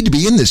 they need to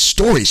be in this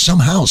story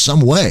somehow, some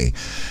way.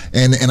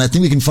 And I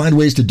think we can find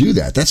ways to do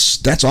that.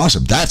 That's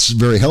awesome. That's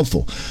very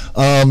helpful.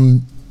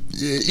 In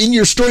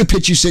your story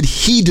pitch, you said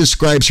he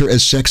describes her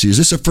as sexy. Is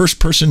this a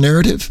first-person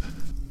narrative?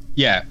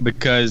 Yeah,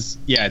 because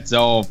it's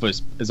all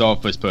first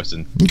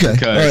person. Okay.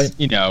 Because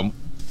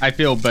I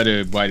feel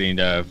better writing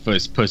the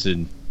first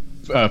person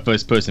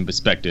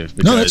perspective.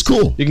 Because no, that's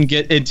cool. You can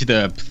get into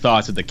the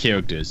thoughts of the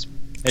characters.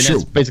 And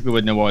that's basically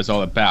what noir is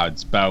all about.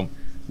 It's about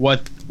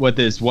what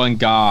this one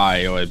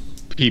guy or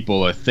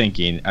people are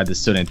thinking at a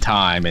certain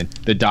time, and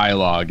the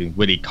dialogue and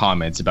witty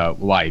comments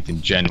about life in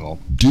general.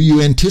 Do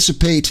you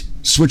anticipate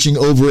switching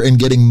over and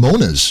getting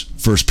Mona's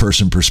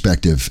first-person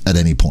perspective at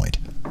any point?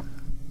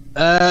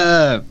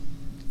 I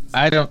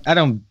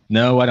don't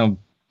know. I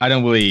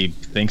don't really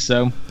think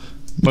so.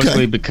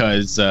 Mostly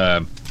because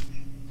I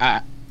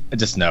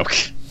just know.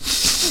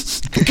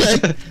 Okay.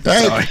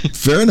 All right.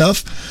 Fair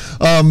enough.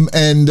 I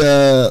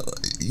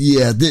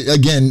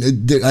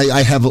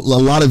have a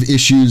lot of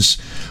issues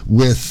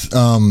with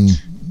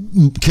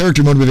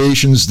character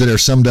motivations that are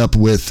summed up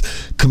with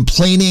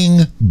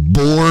complaining,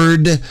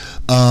 bored,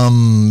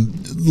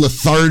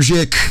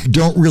 lethargic,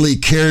 don't really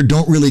care,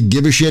 don't really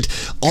give a shit.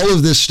 All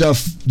of this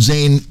stuff,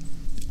 Zane,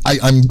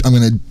 I'm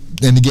going to,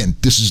 and again,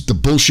 the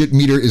bullshit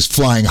meter is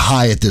flying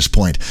high at this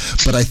point,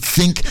 but I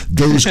think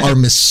those are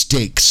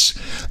mistakes.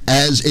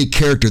 As a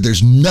character,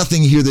 there's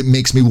nothing here that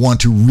makes me want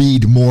to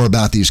read more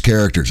about these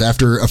characters.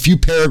 After a few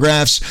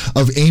paragraphs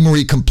of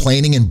Amory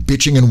complaining and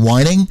bitching and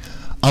whining,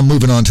 I'm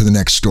moving on to the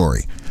next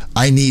story.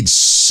 I need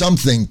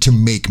something to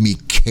make me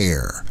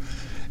care.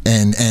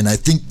 And I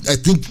think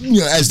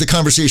as the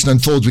conversation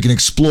unfolds, we can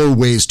explore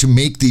ways to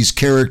make these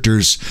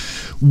characters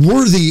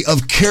worthy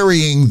of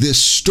carrying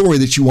this story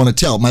that you want to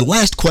tell. My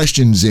last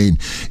question, Zane,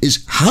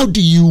 is how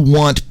do you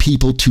want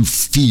people to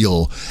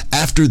feel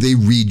after they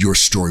read your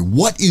story?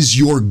 What is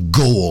your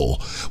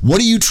goal?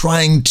 What are you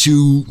trying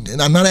to,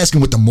 and I'm not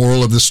asking what the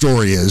moral of the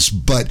story is,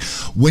 but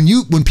when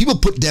people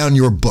put down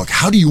your book,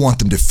 how do you want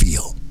them to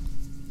feel?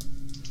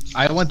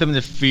 I want them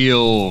to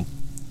feel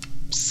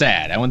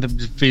sad. I want them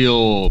to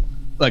feel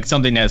like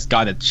something has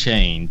got to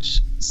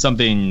change.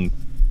 Something.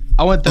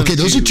 I want them. Okay,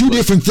 those are two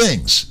different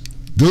things.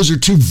 Those are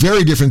two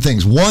very different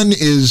things. One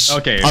is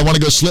I want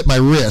to go slit my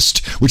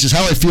wrist, which is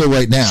how I feel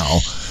right now,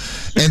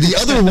 and the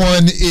other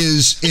one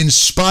is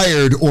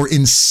inspired or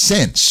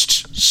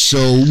incensed.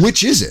 So,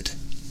 which is it?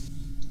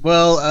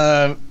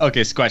 Well,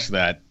 okay, scratch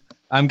that.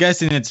 I'm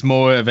guessing it's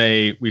more of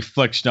a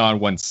reflection on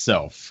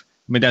oneself.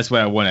 I mean, that's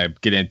what I want to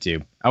get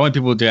into. I want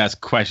people to ask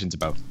questions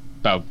about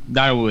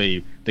not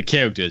only the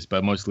characters,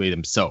 but mostly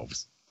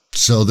themselves.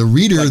 So the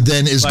reader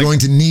then is going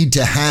to need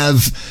to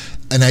have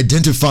an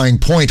identifying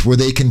point where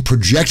they can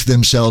project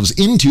themselves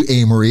into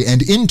Amory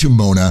and into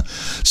Mona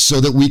so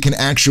that we can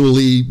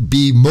actually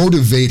be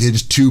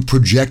motivated to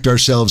project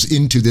ourselves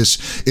into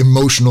this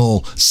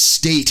emotional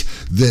state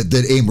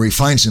that Amory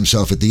finds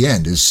himself at the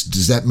end.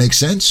 Does that make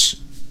sense?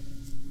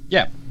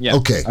 Yeah.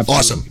 Okay, absolutely.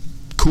 Awesome.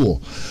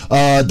 Cool.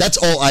 That's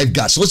all I've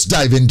got. So let's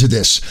dive into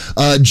this.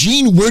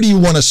 Jean, where do you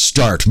want to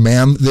start,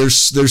 ma'am?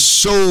 There's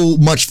so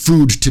much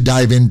food to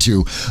dive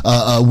into.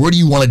 Where do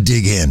you want to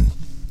dig in?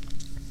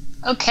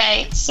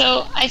 Okay,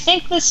 so I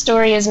think the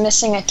story is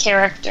missing a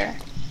character.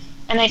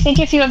 And I think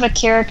if you have a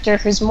character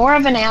who's more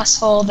of an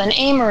asshole than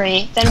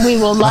Amory, then we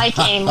will like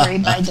Amory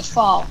by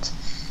default.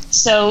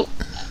 So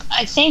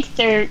I think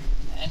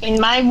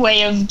my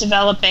way of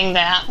developing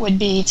that would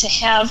be to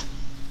have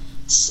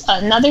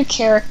another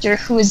character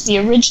who is the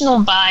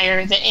original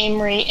buyer that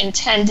Amory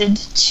intended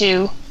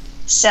to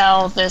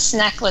sell this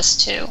necklace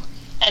to.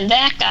 And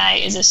that guy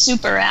is a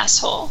super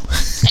asshole.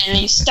 And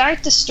you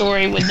start the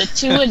story with the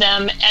two of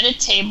them at a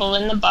table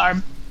in the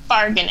bar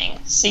bargaining.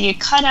 So you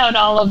cut out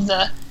all of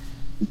the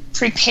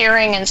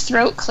preparing and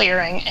throat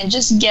clearing and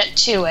just get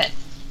to it.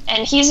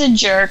 And he's a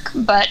jerk,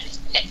 but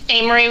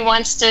Amory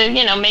wants to,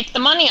 make the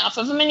money off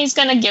of him, and he's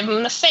going to give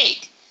him the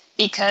fake.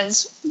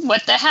 Because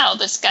what the hell,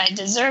 this guy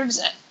deserves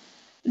it.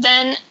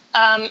 Then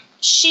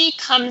she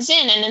comes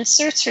in and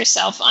inserts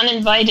herself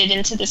uninvited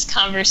into this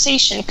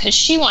conversation because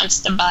she wants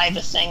to buy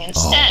the thing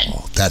instead.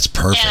 Oh, that's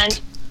perfect.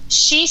 And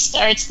she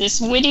starts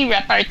this witty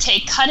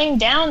repartee cutting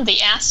down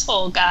the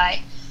asshole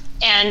guy.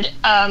 And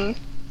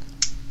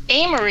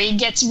Amory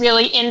gets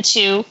really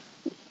into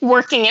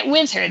working it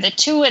with her, the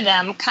two of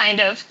them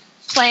kind of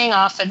playing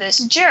off of this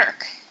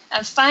jerk.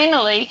 And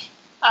finally,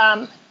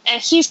 and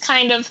he's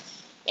kind of,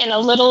 in a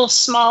little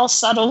small,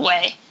 subtle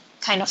way,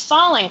 kind of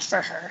falling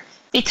for her.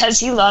 Because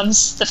he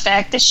loves the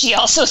fact that she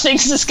also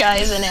thinks this guy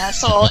is an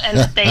asshole and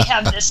that they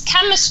have this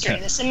chemistry,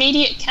 this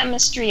immediate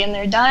chemistry in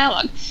their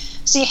dialogue.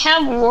 So you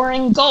have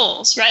warring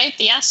goals, right?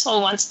 The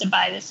asshole wants to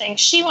buy the thing,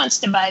 she wants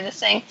to buy the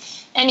thing,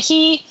 and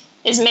he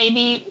is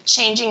maybe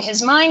changing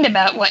his mind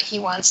about what he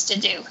wants to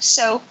do.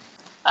 So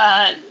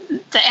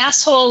the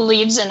asshole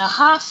leaves in a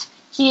huff,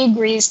 he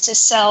agrees to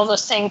sell the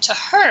thing to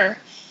her,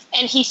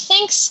 and he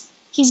thinks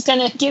he's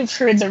going to give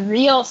her the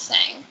real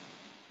thing.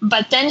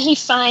 But then he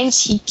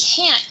finds he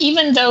can't,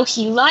 even though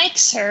he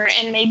likes her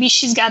and maybe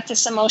she's got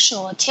this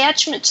emotional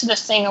attachment to the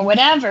thing or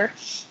whatever,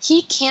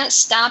 he can't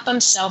stop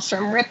himself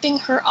from ripping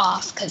her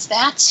off because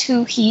that's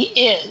who he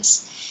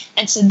is.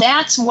 And so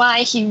that's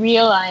why he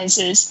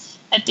realizes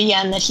at the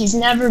end that he's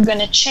never going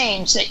to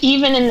change, that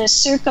even in this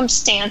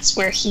circumstance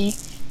where he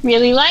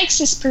really likes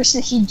this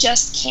person, he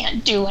just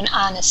can't do an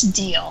honest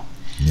deal.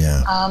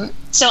 Yeah.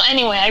 So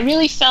anyway, I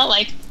really felt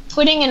like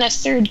putting in a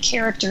third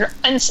character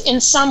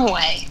in some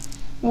way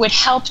would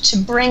help to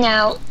bring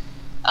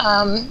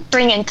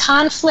in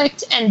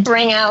conflict and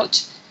bring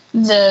out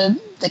the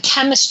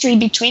chemistry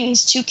between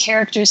these two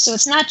characters. So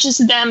it's not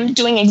just them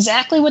doing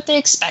exactly what they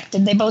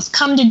expected. They both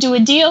come to do a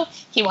deal.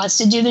 He wants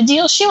to do the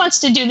deal. She wants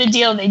to do the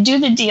deal. They do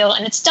the deal,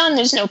 and it's done.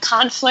 There's no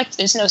conflict.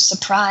 There's no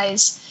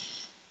surprise.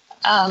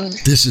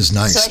 This is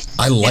nice.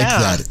 I like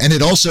that, and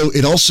it also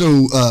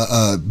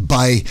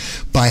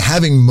by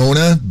having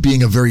Mona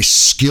being a very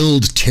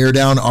skilled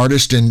teardown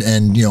artist and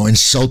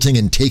insulting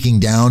and taking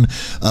down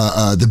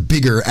the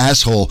bigger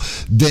asshole,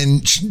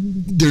 then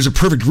there's a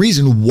perfect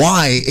reason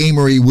why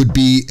Amory would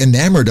be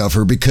enamored of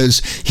her, because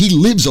he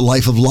lives a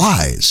life of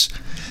lies.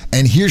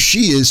 And here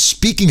she is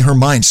speaking her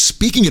mind,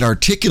 speaking it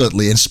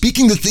articulately, and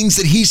speaking the things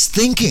that he's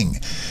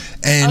thinking.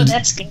 And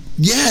that's good.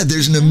 Yeah,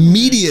 there's an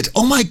immediate,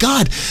 oh my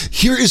God,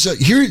 here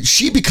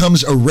she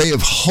becomes a ray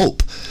of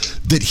hope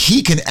that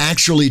he can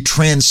actually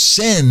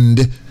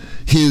transcend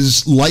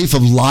his life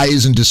of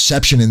lies and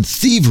deception and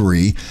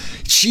thievery.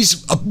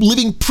 She's a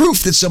living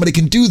proof that somebody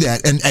can do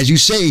that. And as you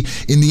say,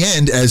 in the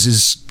end, as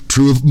is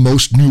true of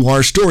most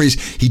noir stories,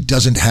 he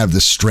doesn't have the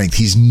strength.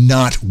 He's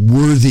not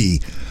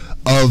worthy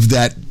of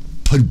that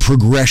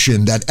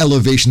progression, that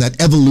elevation,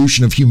 that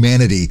evolution of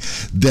humanity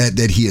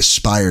that he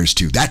aspires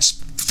to. That's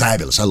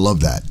fabulous. I love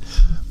that.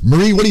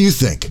 Marie, what do you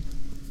think?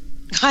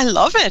 I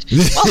love it.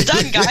 Well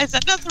done, guys.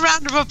 Another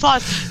round of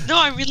applause. No,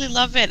 I really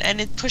love it,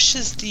 and it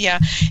pushes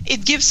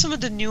it gives some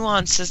of the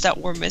nuances that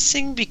we're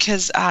missing,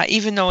 because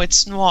even though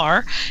it's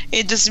noir,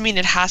 it doesn't mean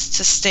it has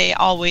to stay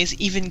always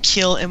even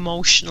keel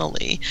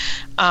emotionally,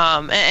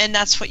 and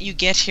that's what you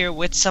get here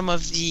with some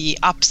of the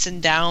ups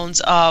and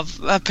downs of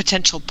a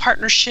potential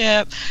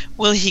partnership.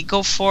 Will he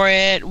go for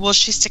it? Will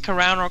she stick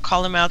around or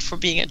call him out for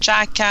being a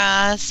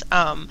jackass?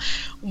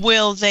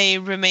 Will they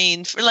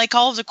remain, like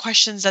all of the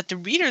questions that the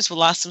readers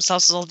will ask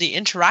themselves as all the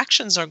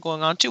interactions are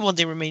going on too? Will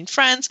they remain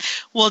friends?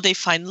 Will they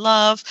find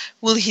love?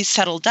 Will he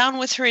settle down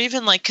with her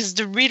even? Because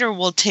the reader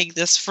will take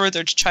this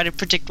further to try to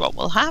predict what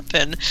will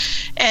happen.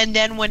 And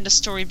then when the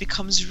story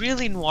becomes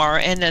really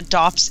noir and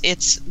adopts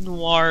its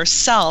noir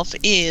self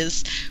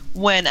is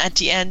when at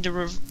the end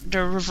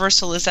the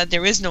reversal is that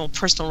there is no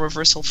personal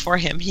reversal for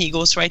him. He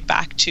goes right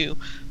back to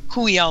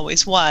who he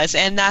always was.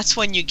 And that's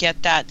when you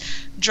get that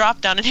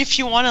drop down. And if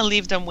you want to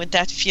leave them with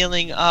that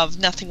feeling of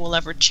nothing will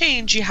ever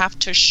change, you have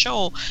to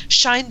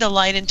shine the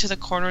light into the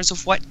corners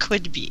of what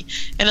could be.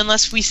 And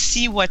unless we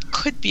see what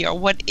could be or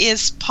what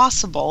is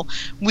possible,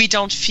 we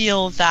don't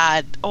feel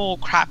that, oh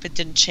crap, it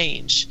didn't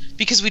change,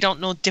 because we don't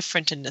know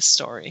different in this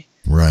story.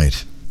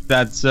 Right.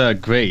 That's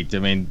great. I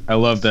mean, I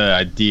love the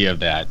idea of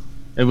that.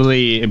 It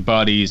really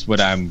embodies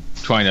what I'm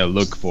trying to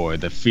look for,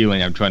 the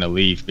feeling I'm trying to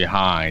leave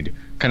behind.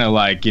 Kind of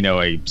like,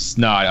 a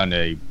snot on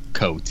a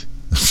coat.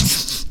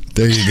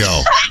 There you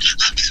go.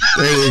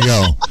 There you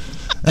go.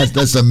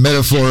 That's the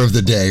metaphor of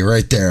the day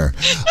right there.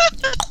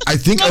 I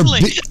think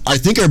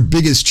our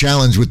biggest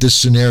challenge with this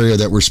scenario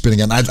that we're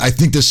spinning on, I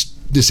think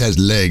this has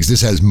legs,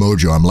 this has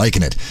mojo, I'm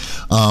liking it.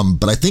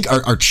 But I think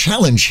our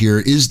challenge here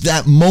is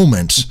that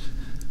moment.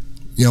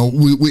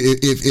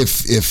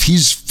 If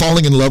he's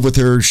falling in love with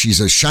her, she's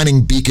a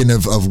shining beacon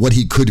of what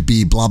he could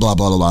be, blah, blah,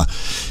 blah, blah, blah.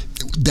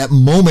 That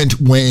moment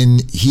when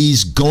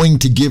he's going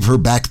to give her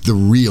back the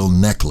real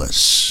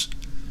necklace.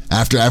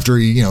 After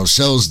he,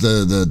 sells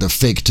the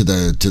fake to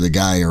the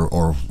guy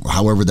or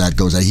however that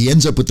goes, he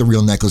ends up with the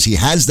real necklace. He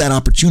has that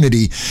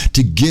opportunity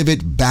to give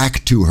it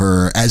back to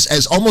her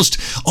as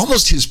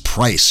almost his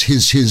price,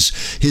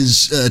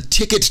 his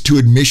ticket to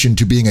admission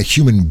to being a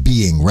human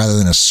being rather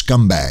than a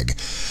scumbag.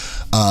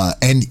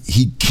 And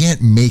he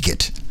can't make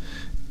it.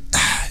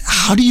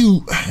 How do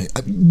you...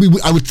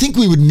 I would think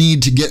we would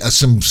need to get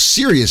some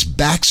serious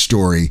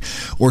backstory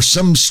or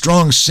some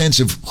strong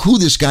sense of who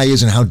this guy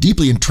is and how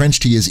deeply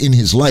entrenched he is in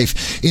his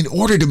life in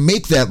order to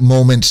make that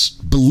moment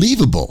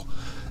believable.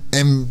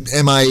 Am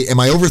I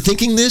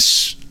overthinking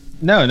this?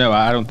 No,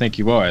 I don't think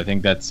you are. I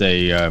think that's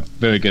a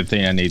very good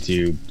thing I need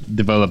to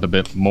develop a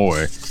bit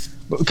more.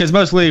 Because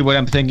mostly what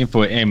I'm thinking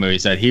for Amu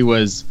is that he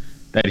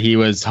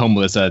was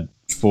homeless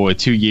for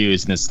 2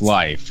 years in his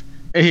life.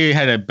 He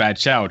had a bad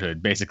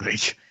childhood, basically.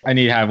 I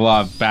need to have a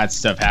lot of bad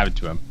stuff happen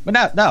to him. But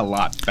not a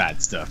lot of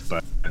bad stuff,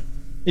 but,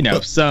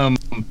 some...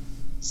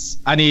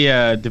 I need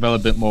to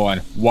develop a bit more on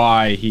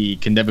why he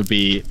can never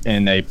be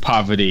in a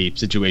poverty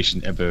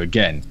situation ever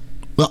again.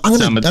 Well, I'm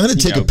going to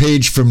take a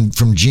page from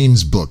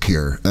Gene's book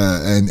here,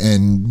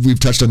 and we've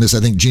touched on this, I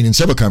think, Gene, in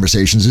several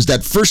conversations, is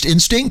that first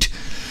instinct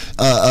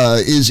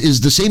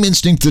is the same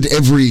instinct that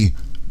every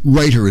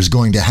writer is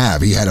going to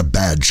have. He had a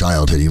bad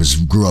childhood. He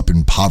grew up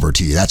in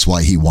poverty. That's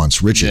why he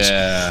wants riches.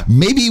 Yeah.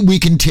 Maybe we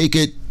can take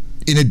it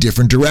in a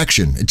different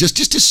direction, just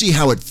to see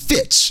how it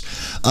fits.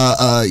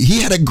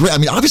 He had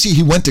obviously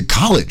he went to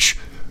college,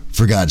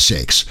 for God's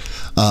sakes.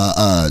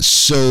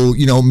 So,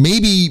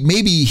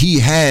 maybe he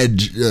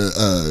had,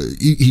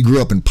 he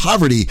grew up in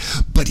poverty,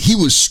 but he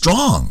was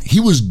strong. He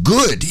was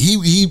good.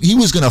 He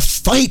was going to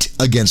fight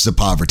against the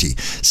poverty.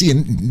 See,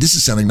 and this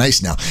is sounding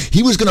nice now.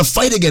 He was going to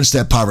fight against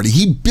that poverty.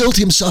 He built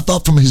himself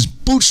up from his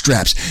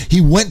bootstraps. He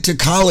went to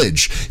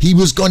college. He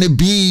was going to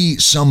be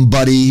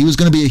somebody. He was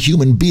going to be a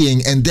human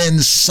being. And then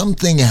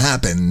something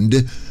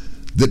happened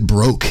that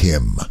broke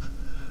him.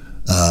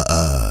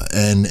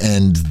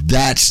 And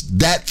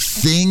that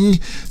thing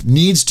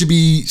needs to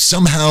be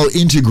somehow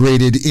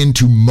integrated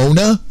into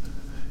Mona,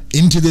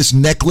 into this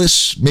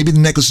necklace. Maybe the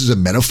necklace is a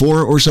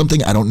metaphor or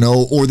something, I don't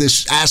know. Or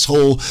this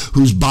asshole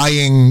who's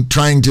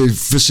trying to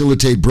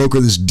facilitate, broker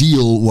this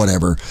deal,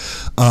 whatever.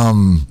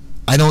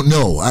 I don't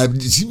know.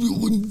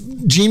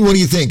 Gene, what do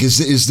you think?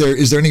 Is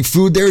there any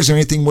food there? Is there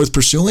anything worth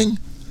pursuing?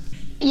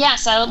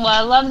 Yes, I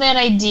love that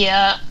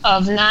idea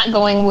of not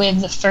going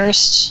with the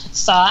first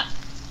thought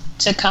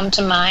to come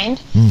to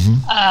mind,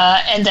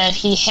 and that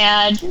he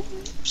had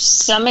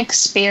some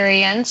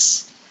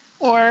experience,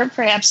 or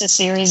perhaps a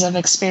series of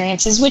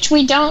experiences, which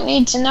we don't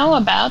need to know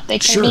about. They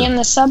can be in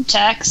the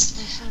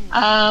subtext,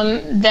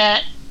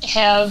 that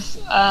have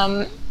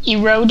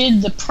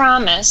eroded the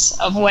promise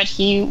of what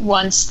he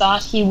once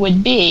thought he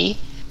would be.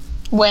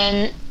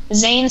 When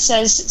Zane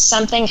says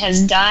something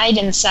has died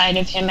inside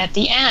of him at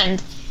the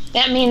end,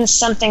 that means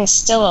something's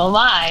still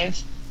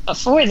alive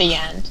before the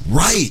end.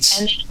 Right.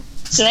 And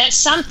so that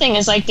something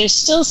is like there's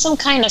still some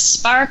kind of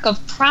spark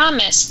of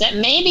promise that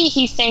maybe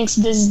he thinks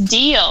this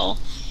deal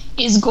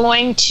is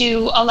going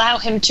to allow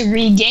him to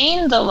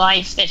regain the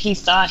life that he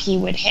thought he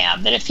would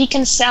have. That if he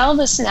can sell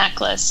this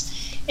necklace,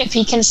 if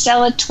he can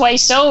sell it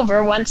twice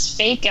over, once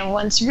fake and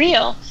once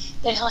real,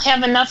 that he'll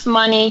have enough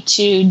money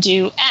to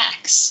do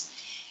X.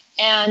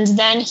 And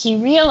then he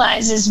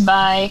realizes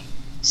by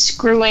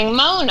screwing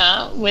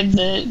Mona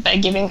by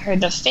giving her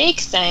the fake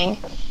thing,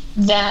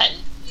 that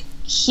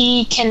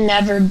he can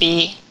never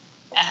be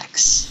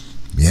X.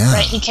 Yeah.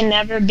 Right? He can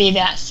never be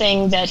that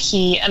thing that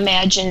he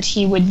imagined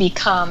he would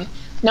become,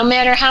 no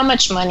matter how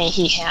much money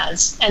he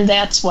has. And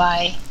that's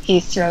why he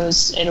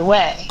throws it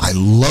away. I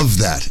love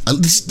that.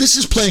 This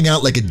is playing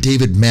out like a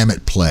David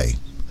Mamet play.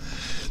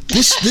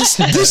 This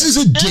is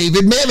a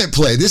David Mamet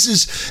play. This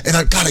is, and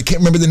I can't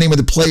remember the name of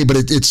the play, but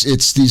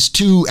it's these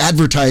two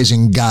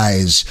advertising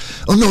guys.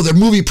 Oh no, they're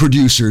movie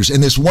producers,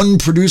 and this one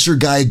producer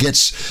guy gets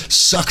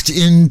sucked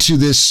into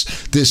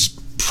this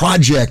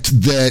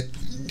project that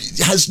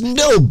has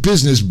no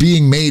business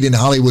being made in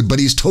Hollywood, but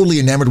he's totally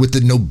enamored with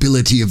the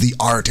nobility of the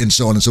art and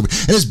so on and so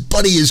forth. And his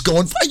buddy is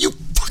going, "Are you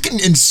fucking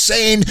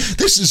insane?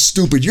 This is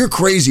stupid. You're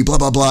crazy, blah,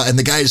 blah, blah." And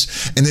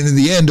and then in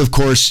the end, of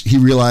course, he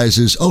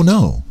realizes, oh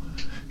no,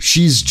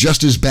 she's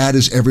just as bad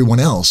as everyone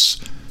else.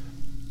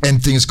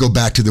 And things go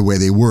back to the way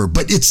they were.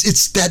 But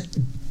it's that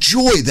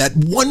joy, that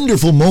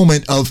wonderful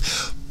moment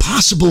of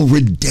possible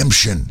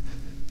redemption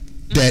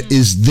that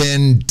is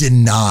then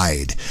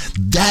denied.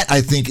 That,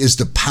 I think, is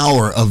the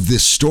power of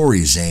this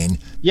story, Zane.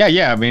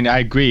 Yeah. I mean, I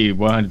agree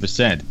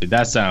 100%.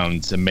 That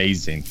sounds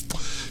amazing.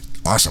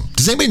 Awesome.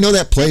 Does anybody know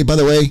that play, by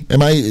the way?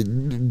 I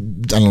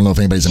don't know if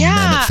anybody's a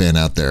Mammoth fan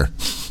out there.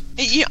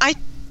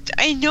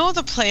 I know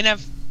the play, and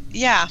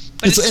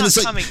but it's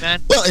not coming,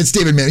 man. Well, it's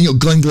David Mamet,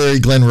 Glengarry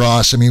Glen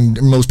Ross. I mean,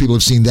 most people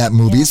have seen that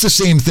movie. It's the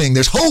same thing.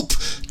 There's hope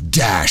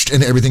dashed,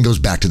 and everything goes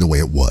back to the way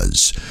it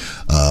was.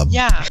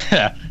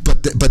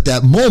 But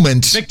that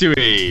moment,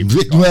 victory.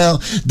 Well,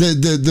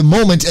 the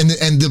moment and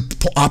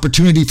the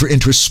opportunity for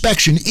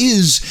introspection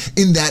is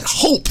in that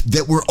hope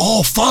that we're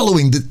all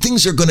following, that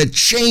things are going to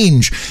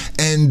change.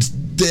 And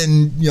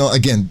then,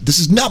 again, this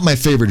is not my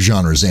favorite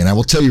genre, Zane. I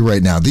will tell you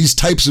right now, these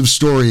types of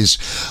stories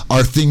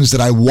are things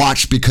that I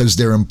watch because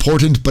they're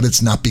important, but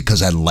it's not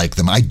because I like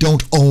them. I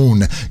don't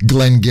own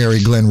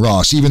Glengarry Glen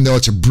Ross, even though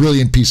it's a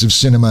brilliant piece of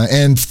cinema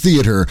and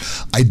theater.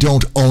 I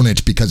don't own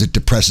it because it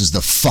depresses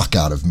the fuck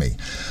out of me.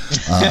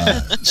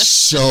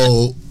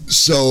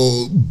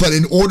 But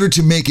in order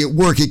to make it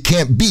work, it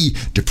can't be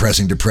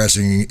depressing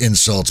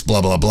insults,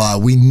 blah, blah, blah.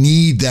 We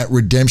need that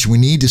redemption. We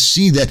need to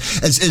see that,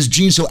 as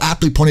Gene so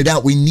aptly pointed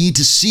out, we need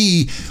to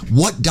see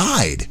what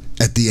died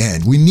at the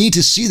end. We need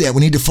to see that.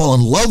 We need to fall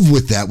in love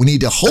with that. We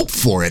need to hope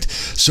for it,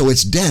 so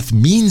its death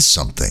means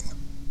something.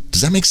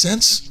 Does that make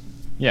sense?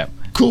 Yeah.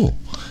 Cool.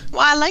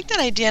 Well, I like that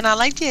idea, and I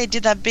like the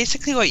idea that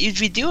basically what you'd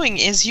be doing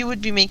is you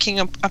would be making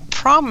a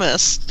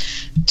promise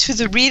to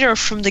the reader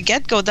from the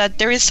get-go that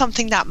there is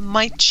something that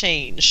might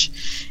change,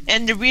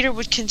 and the reader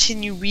would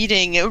continue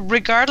reading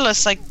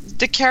regardless. Like,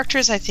 the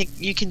characters, I think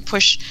you can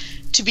push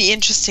to be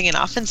interesting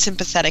enough and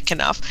sympathetic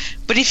enough,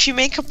 but if you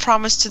make a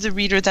promise to the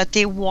reader that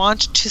they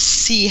want to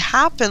see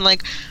happen,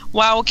 like,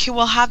 wow, okay,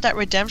 we'll have that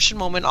redemption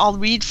moment, I'll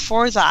read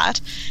for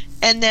that,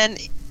 and then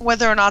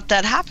whether or not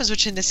that happens,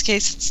 which in this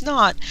case it's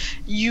not,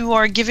 you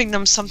are giving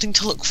them something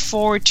to look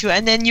forward to,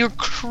 and then you're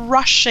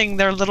crushing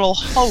their little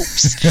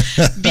hopes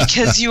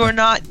because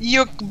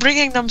you're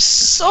bringing them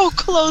so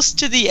close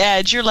to the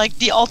edge. You're like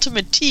the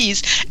ultimate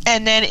tease,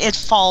 and then it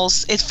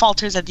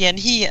falters at the end.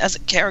 He, as a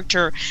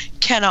character,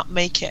 cannot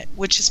make it,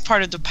 which is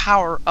part of the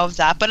power of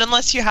that. But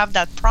unless you have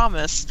that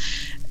promise,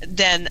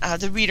 then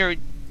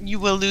you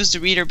will lose the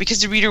reader,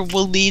 because the reader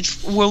will read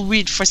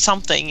for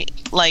something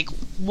like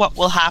what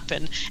will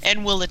happen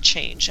and will it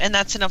change, and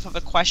that's enough of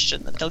a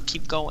question that they'll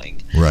keep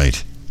going.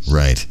 Right.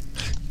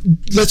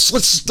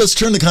 Let's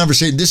turn the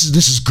conversation. This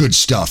is good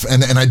stuff,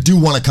 and I do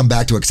want to come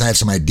back to it because I have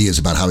some ideas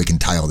about how we can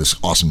tie all this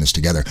awesomeness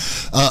together.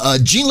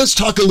 Gene, let's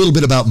talk a little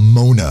bit about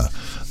Mona.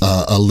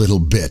 A little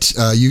bit.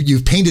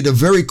 You've painted a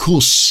very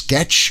cool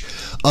sketch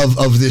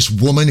of this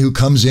woman who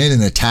comes in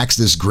and attacks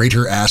this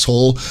greater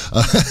asshole,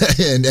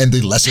 and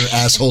the lesser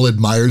asshole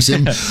admires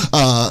him,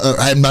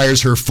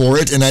 admires her for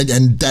it,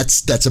 and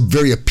that's a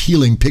very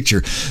appealing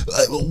picture.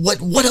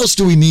 What else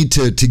do we need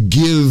to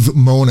give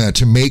Mona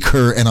to make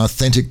her an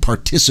authentic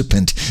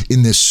participant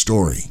in this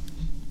story?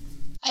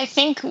 I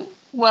think,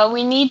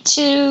 we need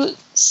to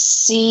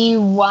see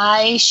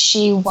why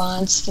she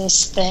wants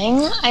this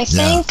thing, I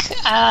think.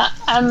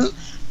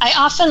 I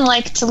often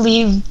like to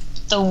leave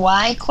the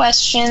why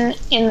question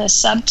in the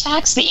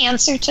subtext, the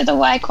answer to the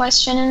why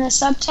question in the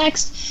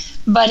subtext,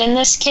 but in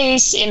this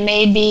case it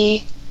may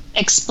be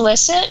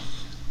explicit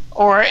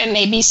or it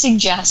may be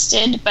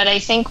suggested, but I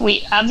think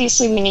we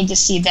need to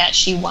see that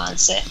she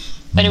wants it.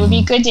 But it would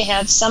be good to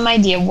have some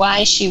idea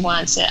why she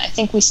wants it. I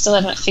think we still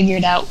haven't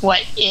figured out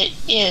what it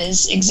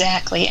is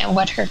exactly and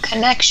what her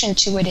connection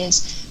to it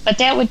is. But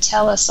that would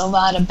tell us a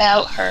lot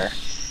about her.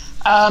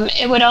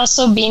 It would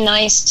also be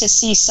nice to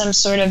see some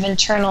sort of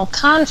internal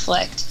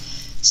conflict.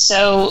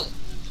 So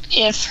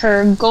if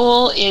her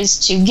goal is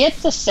to get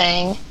the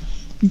thing,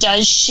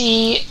 does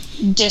she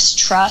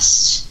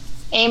distrust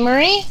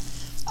Amory?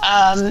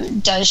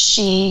 Does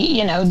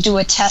she, do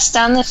a test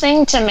on the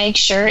thing to make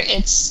sure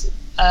it's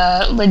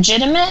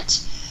legitimate?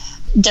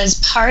 Does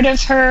part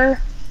of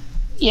her,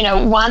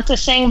 want the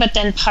thing, but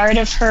then part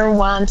of her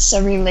wants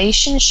a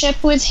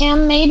relationship with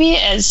him maybe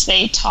as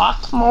they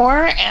talk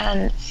more?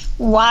 And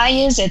why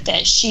is it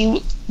that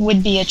she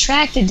would be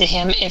attracted to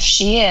him if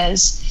she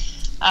is,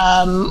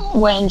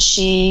 when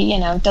she,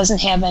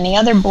 doesn't have any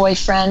other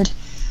boyfriend?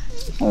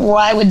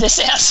 Why would this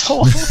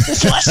asshole,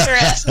 this lesser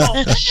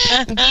asshole,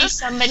 be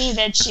somebody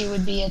that she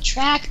would be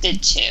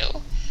attracted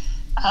to?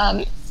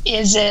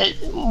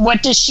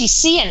 What does she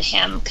see in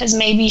him? Because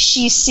maybe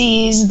she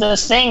sees the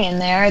thing in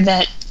there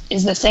that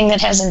is the thing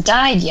that hasn't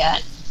died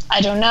yet. I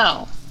don't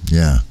know.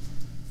 Yeah.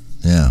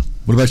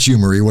 What about you,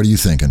 Marie? What are you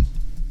thinking?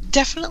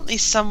 Definitely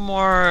some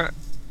more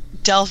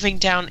delving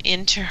down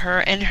into her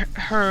and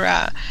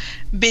her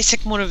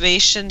basic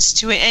motivations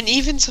to it, and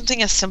even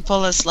something as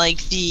simple as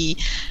like the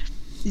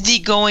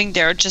going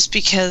there just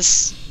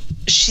because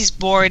she's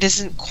bored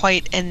isn't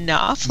quite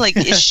enough. Like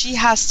she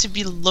has to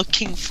be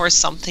looking for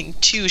something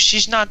too.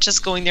 She's not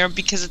just going there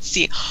because it's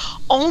the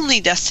only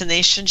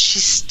destination.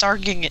 She's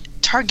targeting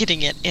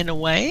it in a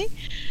way,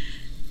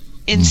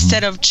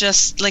 instead of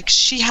just like,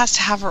 she has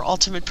to have her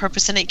ultimate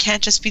purpose, and it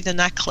can't just be the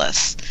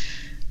necklace.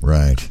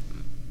 Right.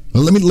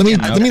 Well,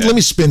 let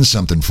me spin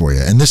something for you,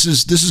 and this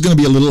is going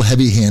to be a little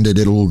heavy-handed.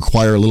 It'll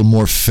require a little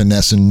more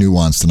finesse and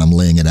nuance than I'm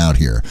laying it out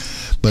here.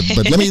 But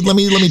let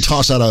me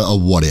toss out a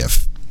what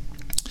if.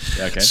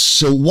 Okay.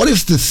 So what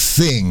if the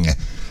thing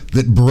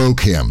that broke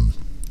him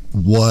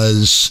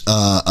was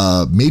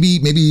maybe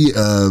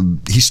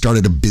he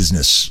started a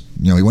business.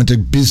 He went to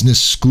business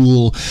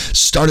school,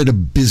 started a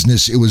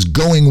business. It was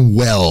going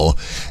well,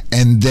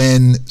 and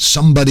then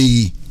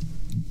somebody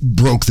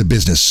broke the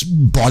business,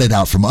 bought it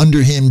out from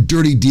under him,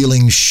 dirty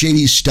dealing,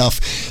 shady stuff.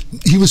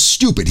 He was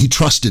stupid. He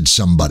trusted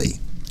somebody.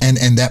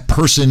 And that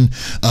person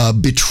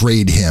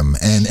betrayed him,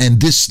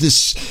 and this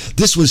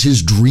was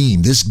his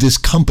dream. This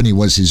company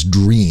was his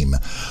dream,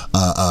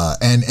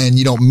 and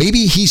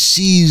maybe he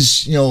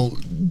sees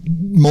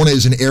Mona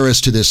is an heiress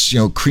to this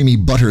creamy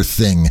butter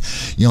thing.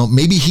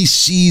 Maybe he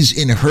sees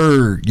in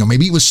her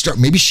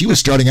maybe she was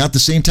starting out the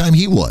same time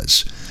he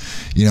was.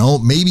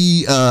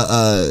 Maybe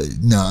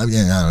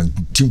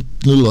too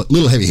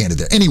little heavy-handed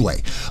there.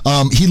 Anyway,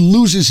 he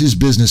loses his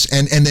business,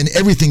 and then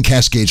everything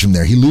cascades from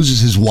there. He loses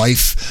his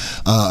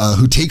wife,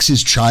 who takes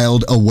his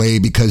child away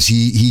because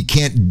he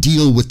can't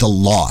deal with the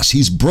loss.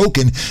 He's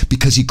broken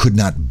because he could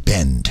not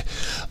bend,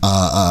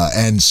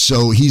 and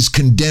so he's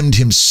condemned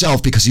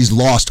himself because he's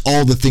lost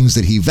all the things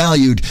that he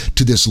valued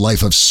to this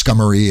life of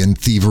scummery and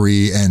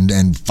thievery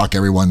and fuck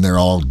everyone. They're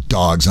all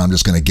dogs. And I'm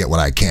just going to get what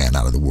I can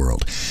out of the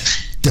world.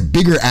 The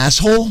bigger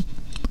asshole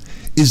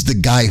is the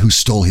guy who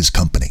stole his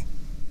company.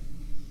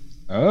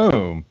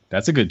 Oh,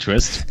 that's a good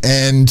twist.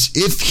 And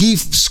if he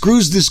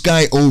screws this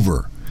guy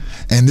over,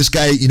 and this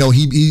guy,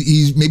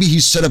 he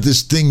set up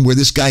this thing where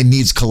this guy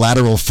needs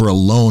collateral for a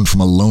loan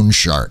from a loan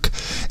shark,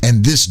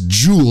 and this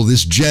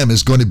gem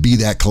is going to be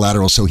that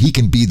collateral, so he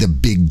can be the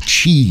big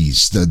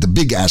cheese. The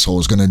big asshole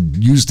is going to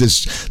use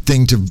this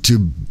thing to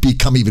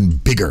become even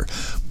bigger.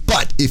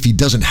 But if he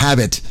doesn't have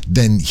it,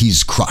 then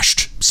he's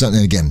crushed. So,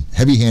 and again,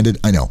 heavy-handed,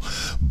 I know.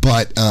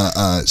 But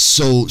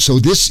so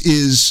this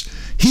is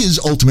his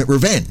ultimate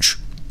revenge.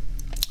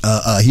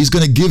 He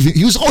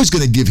was always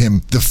going to give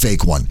him the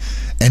fake one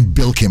and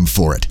bilk him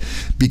for it,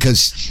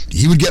 because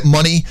he would get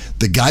money,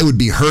 the guy would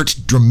be hurt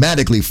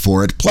dramatically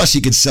for it, plus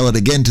he could sell it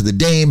again to the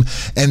dame,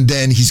 and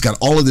then he's got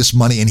all of this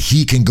money and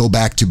he can go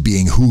back to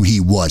being who he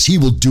was. He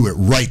will do it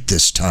right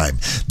this time.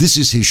 This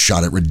is his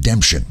shot at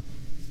redemption.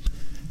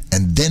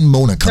 And then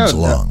Mona comes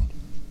along.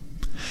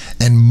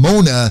 And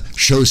Mona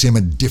shows him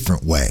a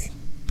different way.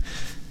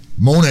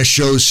 Mona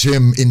shows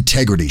him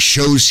integrity,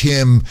 shows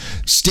him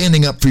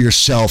standing up for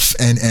yourself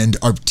and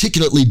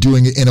articulately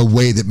doing it in a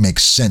way that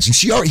makes sense. And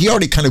he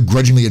already kind of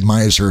grudgingly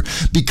admires her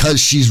because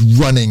she's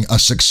running a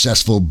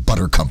successful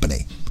butter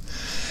company.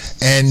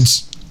 And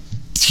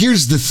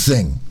here's the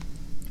thing.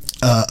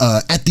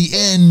 At the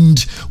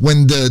end,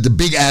 when the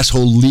big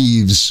asshole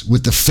leaves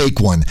with the fake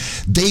one,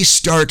 they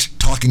start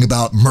talking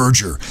about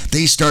merger.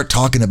 They start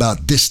talking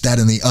about this, that,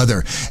 and the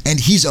other. And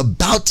he's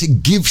about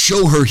to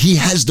show her he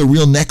has the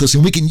real necklace,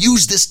 and we can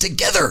use this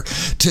together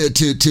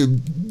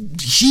to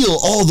heal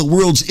all the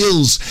world's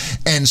ills.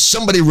 And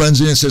somebody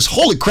runs in and says,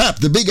 "Holy crap,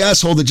 the big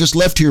asshole that just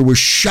left here was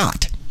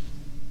shot.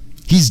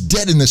 He's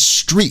dead in the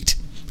street."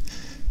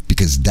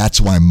 Because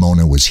that's why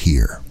Mona was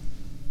here.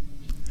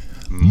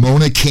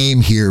 Mona came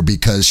here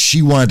because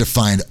she wanted to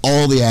find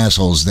all the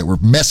assholes that were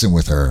messing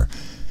with her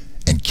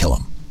and kill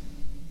them.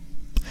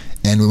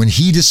 And when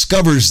he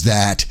discovers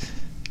that,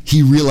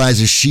 he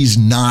realizes she's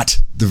not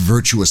the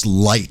virtuous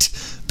light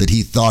that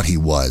he thought he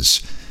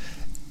was.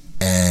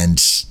 And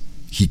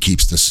he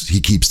keeps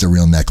the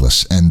real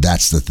necklace, and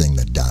that's the thing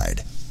that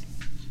died.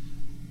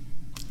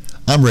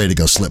 I'm ready to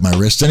go slit my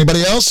wrists.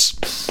 Anybody else?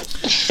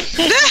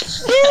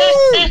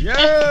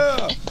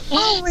 Yeah!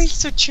 Always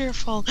so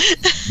cheerful.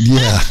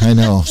 Yeah, I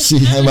know.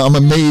 See, I'm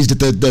amazed at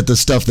the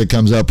stuff that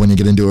comes up when you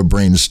get into a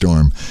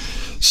brainstorm.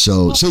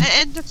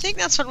 And the thing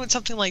that's fun with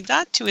something like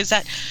that too is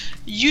that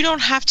you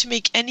don't have to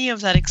make any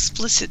of that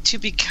explicit too,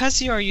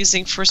 because you are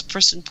using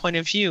first-person point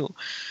of view.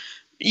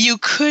 You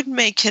could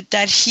make it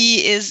that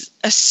he is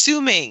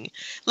assuming,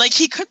 like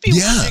he could be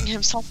wondering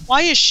himself,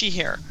 why is she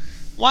here?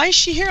 Why is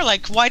she here?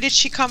 Like, why did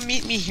she come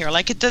meet me here?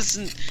 Like, because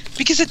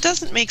it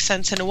doesn't make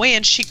sense in a way,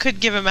 and she could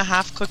give him a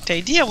half-cooked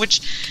idea,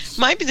 which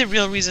might be the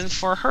real reason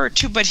for her,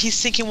 too, but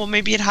he's thinking, well,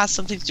 maybe it has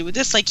something to do with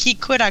this. Like, he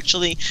could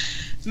actually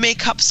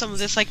make up some of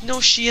this, like, no,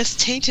 she is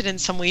tainted in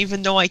some way,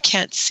 even though I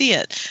can't see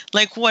it.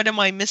 Like, what am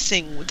I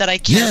missing that I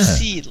can't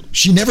see?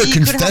 She never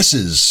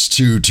confesses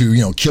to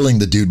killing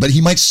the dude, but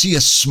he might see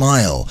a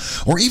smile,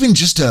 or even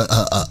just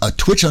a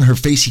twitch on her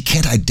face he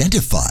can't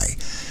identify.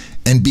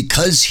 And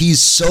because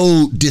he's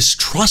so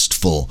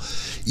distrustful,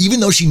 even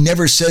though she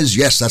never says,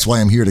 yes, that's why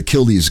I'm here to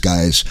kill these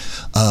guys,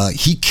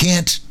 he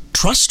can't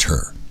trust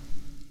her.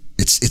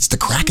 It's the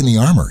crack in the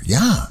armor.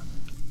 Yeah.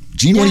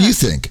 Gene, what do you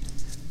think?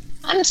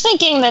 I'm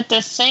thinking that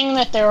the thing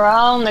that they're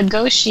all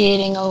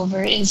negotiating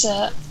over is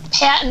a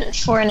patent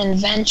for an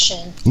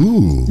invention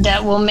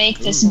that will make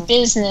this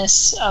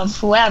business of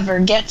whoever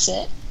gets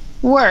it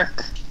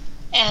work.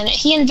 And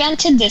he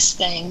invented this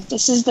thing.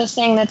 This is the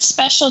thing that's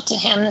special to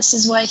him. This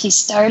is why he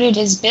started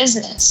his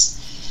business.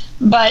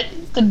 But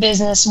the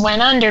business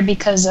went under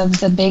because of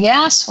the big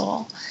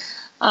asshole.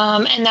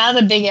 And now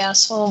the big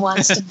asshole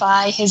wants to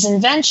buy his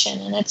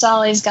invention, and it's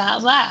all he's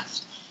got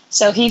left.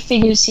 So he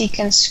figures he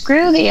can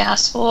screw the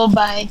asshole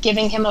by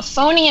giving him a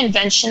phony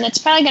invention that's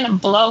probably going to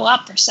blow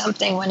up or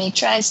something when he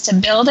tries to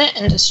build it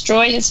and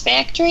destroy his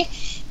factory.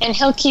 And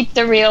he'll keep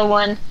the real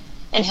one,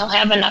 and he'll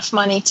have enough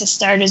money to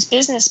start his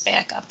business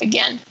back up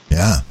again.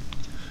 Yeah.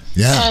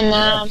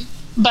 And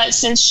but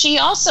since she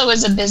also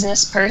is a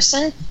business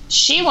person,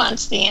 she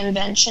wants the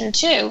invention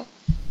too.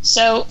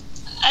 So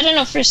I don't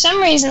know, for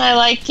some reason I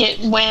like it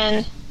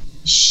when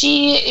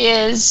she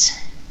is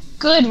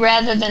good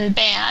rather than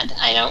bad.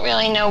 I don't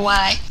really know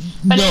why.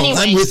 But no, anyway,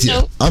 I'm with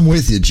you. I'm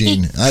with you,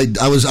 Gene.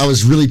 I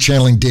was really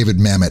channeling David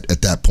Mamet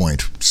at that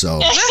point. So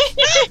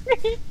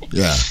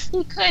yeah.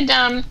 He could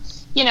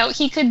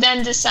he could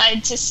then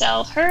decide to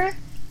sell her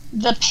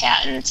the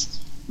patent,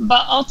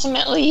 but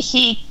ultimately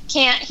he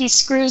can't. He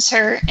screws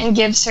her and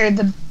gives her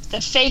the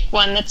fake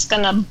one that's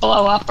going to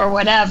blow up or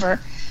whatever,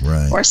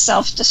 or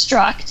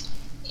self-destruct,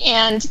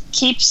 and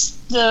keeps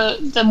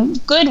the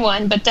good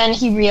one. But then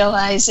he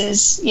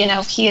realizes,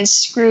 he has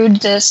screwed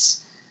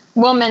this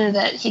woman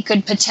that he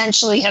could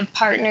potentially have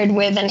partnered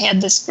with and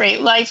had this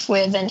great life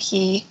with, and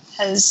he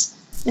has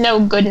no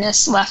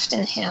goodness left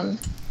in him.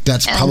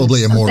 That's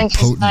probably a more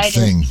potent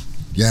thing.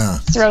 Yeah.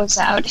 Throws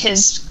out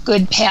his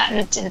good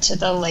patent into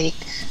the lake.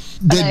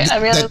 But I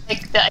really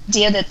like the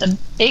idea that the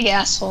big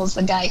asshole is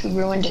the guy who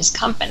ruined his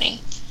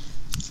company.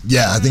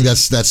 Yeah, I think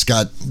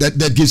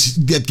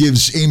that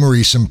gives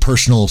Amory some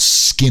personal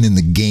skin in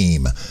the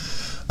game.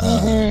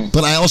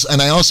 But I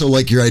also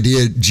like your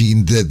idea,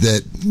 Gene,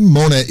 that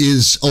Mona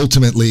is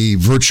ultimately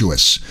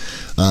virtuous.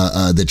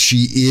 That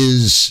she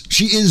is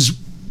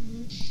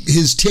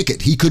his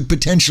ticket. He could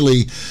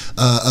potentially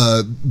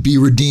be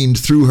redeemed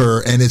through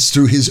her, and it's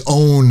through his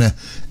own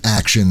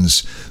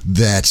actions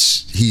that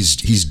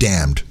he's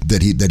damned.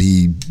 That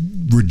he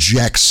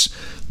rejects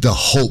the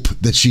hope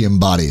that she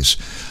embodies.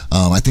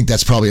 I think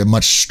that's probably a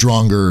much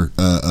stronger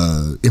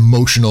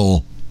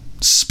emotional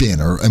spin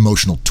or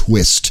emotional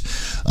twist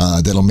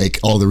that'll make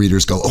all the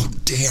readers go, "Oh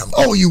damn!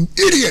 Oh you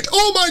idiot!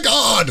 Oh my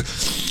God!"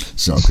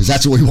 So, because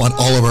that's what we want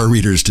all of our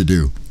readers to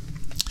do.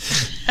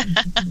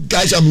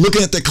 Guys, I'm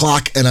looking at the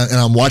clock and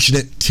I'm watching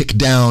it tick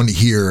down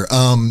here.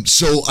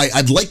 So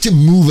I'd like to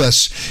move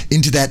us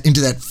into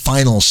that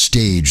final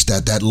stage,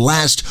 that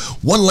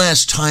one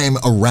last time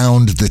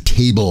around the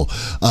table,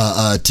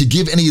 to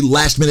give any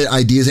last minute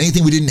ideas,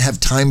 anything we didn't have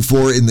time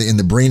for in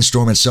the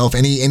brainstorm itself,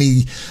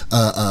 any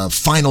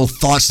final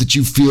thoughts that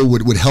you feel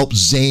would help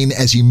Zane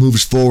as he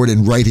moves forward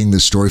in writing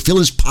this story. Fill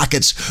his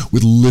pockets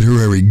with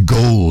literary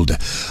gold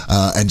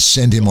and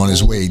send him on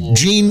his way.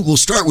 Gene, we'll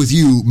start with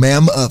you,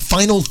 ma'am.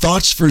 Final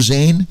thoughts for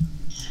Zane?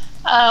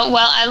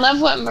 Well, I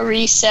love what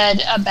Marie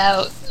said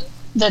about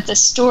that the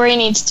story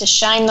needs to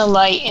shine the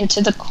light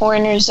into the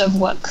corners of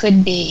what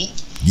could be.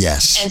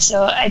 Yes. And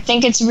so I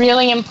think it's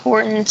really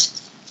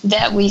important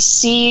that we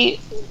see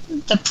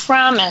the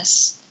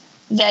promise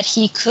that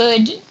he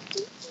could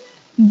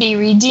be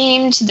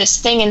redeemed, this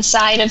thing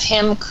inside of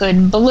him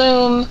could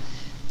bloom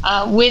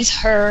with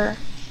her,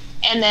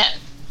 and that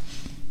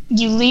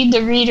you lead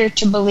the reader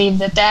to believe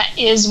that that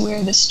is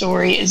where the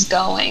story is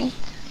going,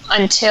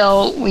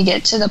 until we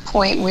get to the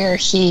point where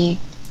he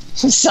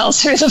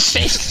sells her the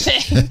fake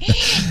thing.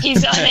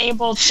 He's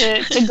unable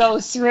to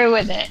go through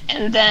with it.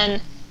 And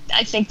then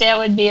I think that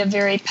would be a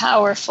very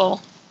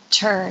powerful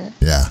turn.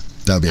 Yeah,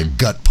 that would be a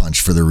gut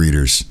punch for the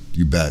readers.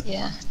 You bet.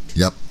 Yeah.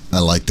 Yep, I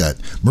like that.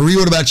 Marie,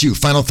 what about you?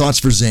 Final thoughts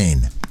for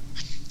Zane?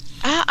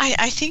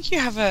 I think you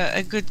have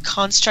a good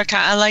construct.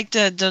 I like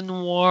the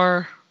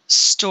noir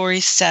story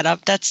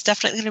setup. That's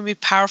definitely going to be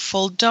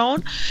powerful.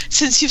 Don't,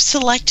 since you've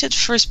selected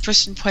first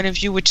person point of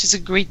view, which is a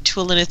great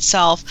tool in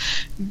itself,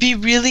 be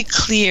really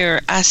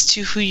clear as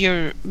to who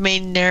your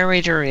main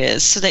narrator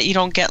is, so that you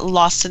don't get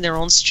lost in their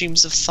own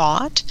streams of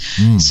thought,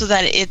 so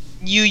that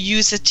you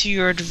use it to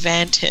your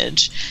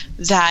advantage,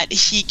 that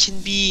he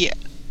can be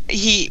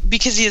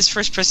because he is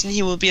first person,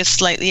 he will be a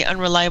slightly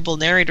unreliable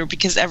narrator,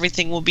 because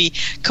everything will be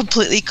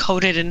completely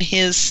coded in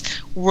his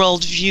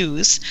world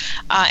views,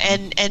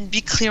 and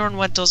be clear on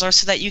what those are,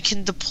 so that you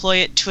can deploy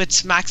it to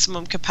its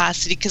maximum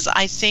capacity. Because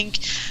I think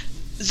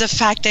the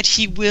fact that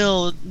he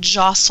will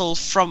jostle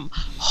from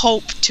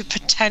hope to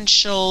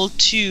potential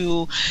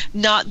to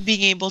not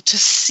being able to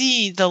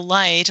see the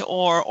light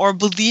or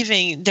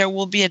believing there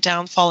will be a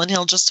downfall, and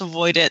he'll just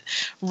avoid it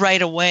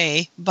right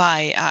away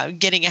by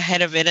getting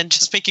ahead of it and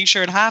just making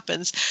sure it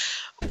happens.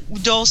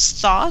 Those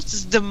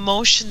thoughts, the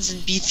motions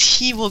and beats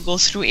he will go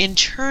through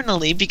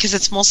internally, because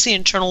it's mostly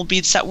internal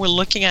beats that we're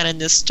looking at in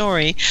this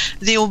story,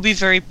 they will be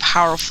very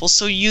powerful.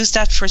 So use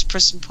that first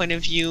person point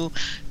of view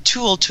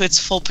tool to its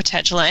full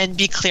potential and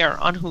be clear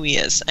on who he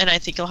is. And I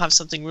think you'll have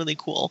something really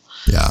cool.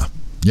 Yeah.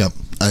 Yep.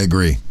 I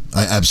agree.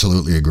 I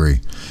absolutely agree.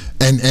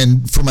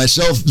 And for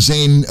myself,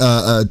 Zane,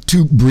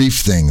 two brief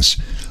things.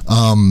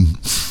 And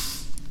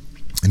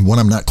one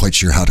I'm not quite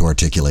sure how to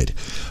articulate.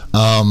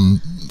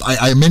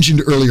 I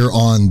mentioned earlier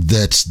on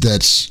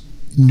that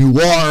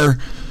noir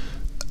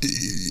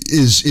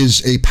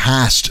is a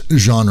past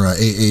genre,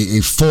 a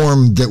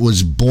form that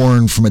was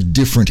born from a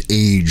different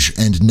age,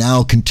 and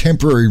now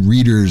contemporary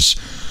readers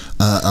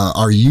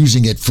are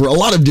using it for a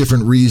lot of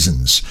different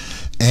reasons.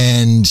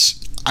 And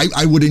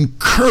I would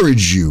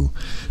encourage you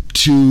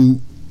to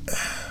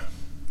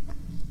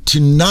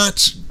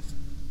not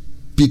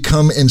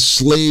become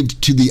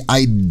enslaved to the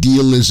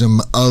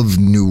idealism of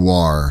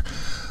noir.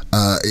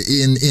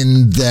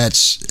 In that,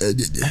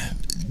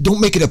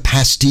 don't make it a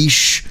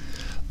pastiche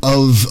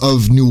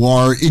of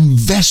noir.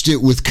 Invest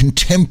it with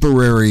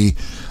contemporary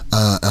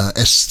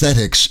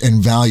aesthetics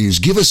and values.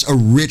 Give us a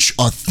rich,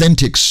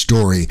 authentic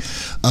story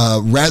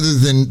rather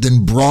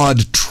than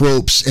broad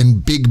tropes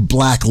and big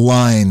black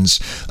lines.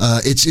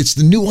 It's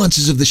the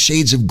nuances of the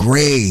shades of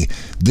gray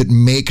that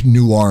make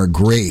noir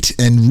great.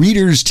 And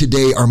readers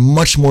today are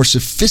much more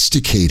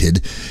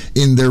sophisticated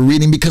in their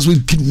reading because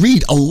we can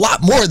read a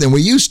lot more than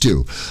we used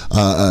to,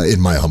 in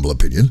my humble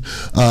opinion.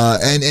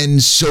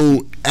 And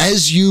so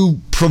as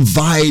you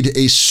provide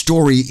a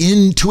story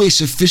into a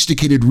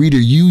sophisticated reader,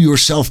 you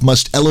yourself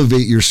must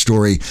elevate your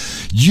story.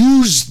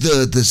 Use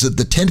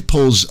the tent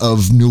poles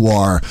of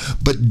noir,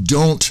 but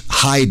don't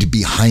hide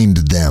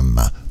behind them,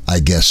 I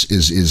guess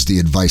is the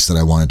advice that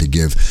I wanted to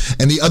give.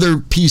 And the other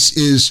piece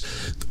is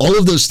all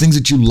of those things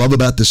that you love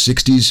about the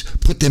 60s,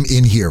 put them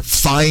in here.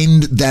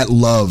 Find that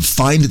love,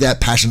 find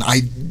that passion.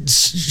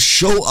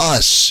 Show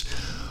us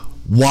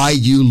why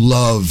you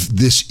love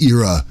this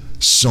era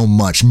so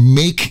much.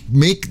 Make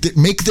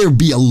there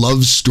be a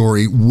love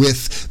story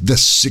with the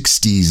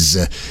 60s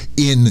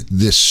in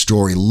this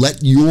story.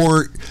 Let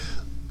your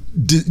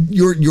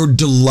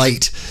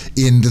delight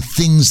in the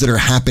things that are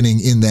happening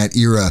in that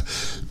era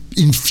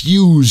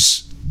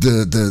infuse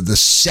the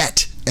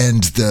set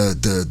and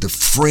the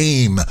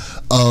frame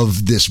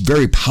of this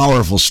very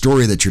powerful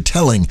story that you're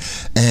telling.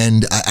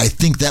 And I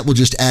think that will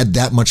just add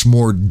that much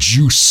more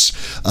juice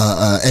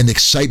and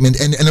excitement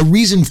and a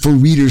reason for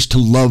readers to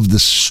love the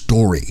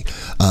story,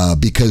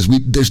 because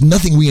there's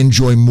nothing we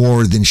enjoy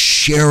more than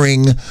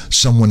sharing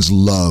someone's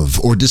love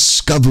or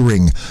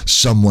discovering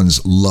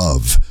someone's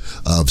love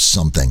of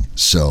something.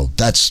 So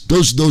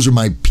those are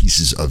my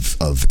pieces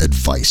of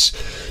advice.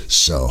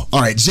 So,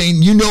 all right,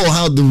 Zane, you know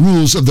how the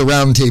rules of the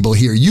round table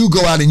here. You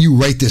go out and you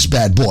write this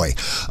bad boy,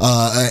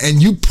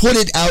 and you put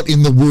it out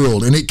in the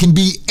world, and it can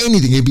be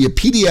anything. It can be a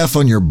PDF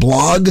on your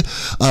blog,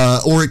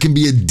 or it can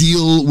be a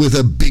deal with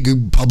a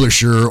big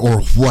publisher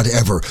or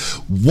whatever.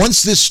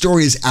 Once this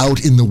story is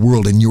out in the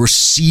world and you're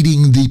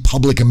seeding the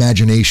public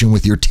imagination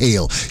with your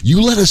tale,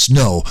 you let us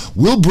know.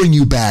 We'll bring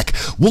you back.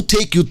 We'll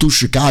take you to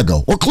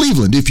Chicago or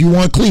Cleveland. If you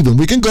want Cleveland,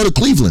 we can go to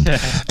Cleveland,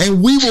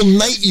 and we will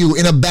knight you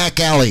in a back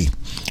alley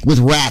with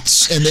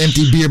rats and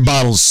empty beer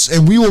bottles,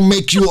 and we will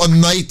make you a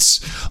knight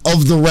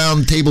of the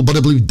round table, but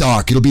it'll be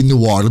dark. It'll be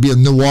noir. It'll be a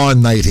noir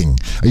knighting.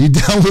 Are you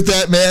down with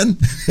that, man?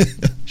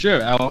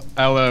 Sure.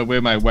 I'll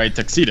wear my white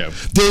tuxedo.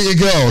 There you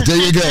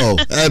go.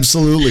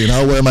 Absolutely. And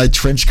I'll wear my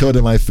trench coat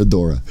and my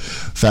fedora.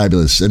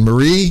 Fabulous. And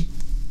Marie,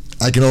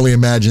 I can only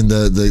imagine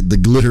the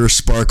glitter,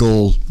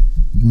 sparkle,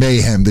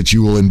 mayhem that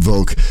you will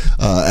invoke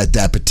at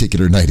that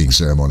particular knighting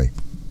ceremony.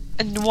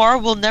 Noir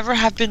will never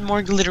have been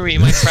more glittery,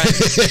 my friend.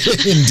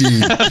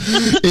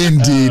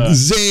 Indeed.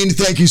 Zane,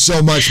 thank you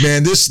so much,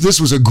 man. This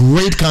was a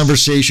great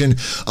conversation,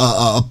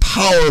 a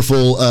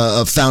powerful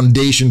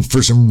foundation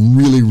for some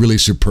really, really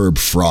superb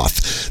froth.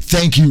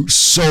 Thank you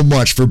so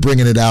much for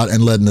bringing it out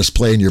and letting us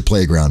play in your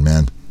playground,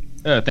 man.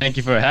 Thank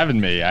you for having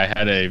me. I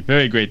had a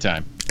very great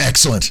time.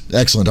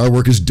 Excellent. Our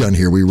work is done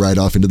here. We ride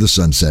off into the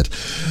sunset.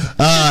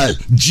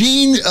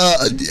 Gene,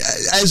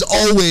 as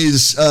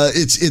always,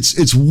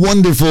 it's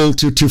wonderful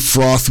to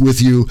froth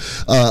with you.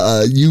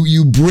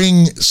 You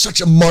bring such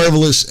a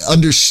marvelous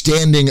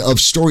understanding of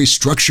story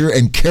structure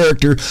and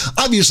character.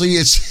 Obviously,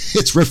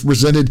 it's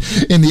represented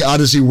in the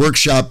Odyssey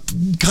Workshop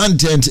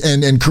content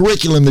and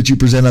curriculum that you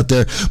present out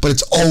there, but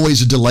it's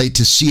always a delight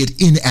to see it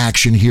in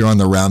action here on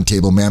the Round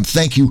Table, ma'am.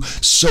 Thank you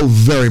so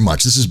very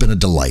much. This has been a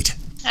delight.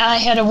 I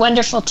had a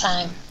wonderful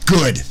time.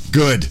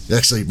 Good.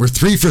 Actually, we're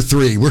 3 for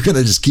 3. We're going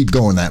to just keep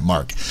going that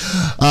mark.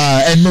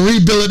 And Marie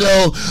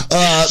Bilodeau,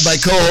 my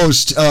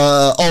co-host,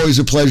 always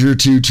a pleasure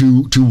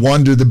to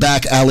wander the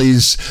back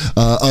alleys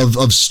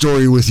of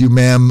story with you,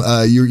 ma'am.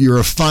 You're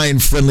a fine,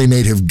 friendly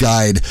native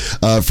guide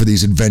for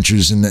these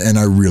adventures, and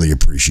I really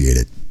appreciate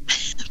it.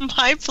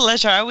 My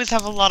pleasure. I always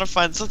have a lot of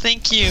fun, so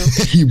thank you.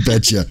 You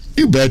betcha.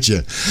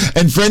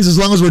 And friends, as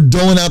long as we're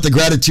doling out the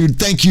gratitude,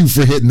 thank you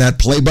for hitting that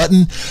play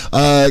button,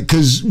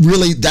 because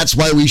really that's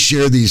why we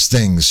share these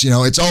things.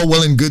 It's all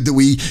well and good that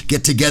we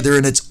get together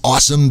and it's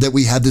awesome that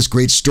we have this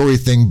great story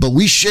thing, but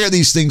we share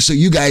these things so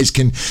you guys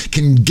can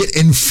get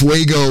en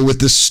fuego with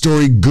the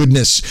story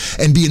goodness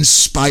and be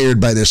inspired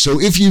by this.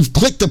 So if you've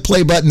clicked the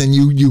play button and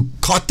you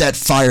caught that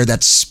fire,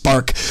 that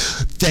spark,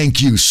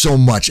 thank you so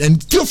much.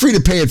 And feel free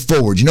to pay it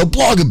forward.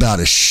 Blog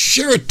about it.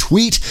 Share a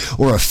tweet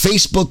or a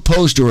Facebook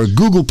post or a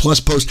Google Plus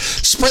post.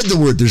 Spread the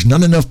word. There's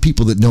not enough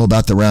people that know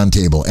about the Round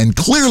Table. And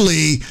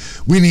clearly,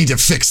 we need to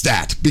fix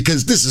that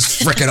because this is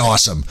freaking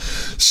awesome.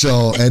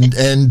 So,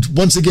 and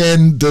once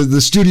again,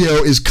 the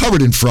studio is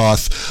covered in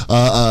froth.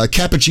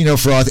 Cappuccino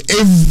froth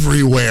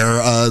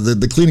everywhere.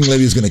 The cleaning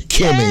lady is going to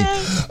kill me.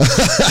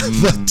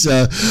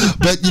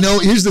 But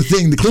here's the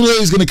thing. The cleaning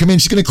lady is going to come in.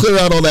 She's going to clear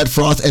out all that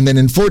froth. And then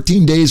in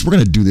 14 days, we're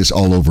going to do this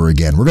all over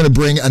again. We're going to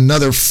bring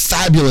another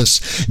fabulous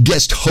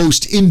guest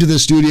host into the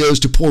studios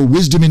to pour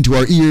wisdom into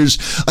our ears.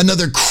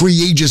 Another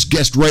courageous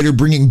guest writer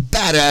bringing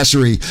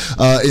badassery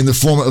in the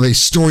form of a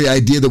story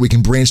idea that we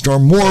can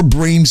brainstorm. More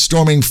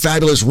brainstorming,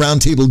 fabulous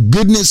roundtable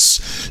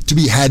goodness to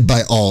be had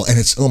by all. And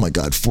it's, oh my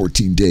God,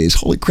 14 days.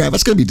 Holy crap,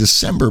 that's going to be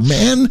December,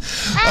 man.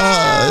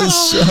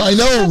 I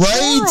know,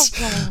 right?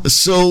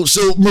 So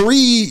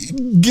Marie,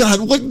 God,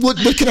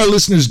 what can our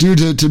listeners do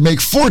to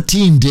make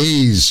 14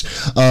 days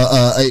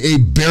a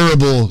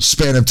bearable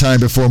span of time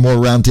before more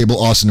roundtable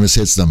awesomeness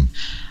hits them?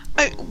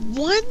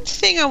 One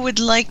thing I would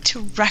like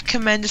to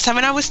recommend this time,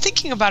 and I was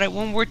thinking about it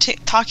when we're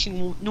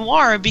talking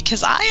noir,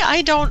 because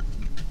I don't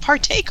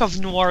partake of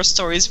noir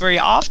stories very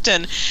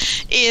often,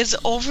 is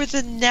over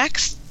the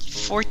next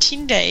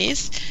 14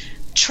 days,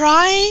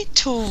 try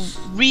to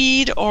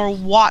read or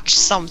watch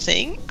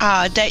something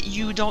that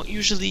you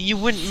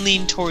wouldn't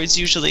lean towards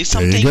usually.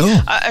 Something,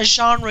 a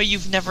genre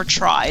you've never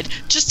tried,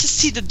 just to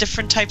see the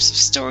different types of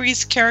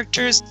stories,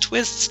 characters,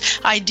 twists,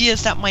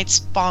 ideas that might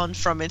spawn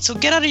from it. So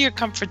get out of your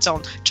comfort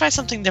zone. Try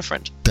something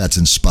different. That's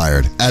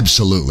inspired.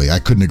 Absolutely. I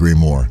couldn't agree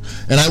more.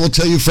 And I will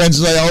tell you, friends,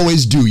 as I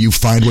always do, you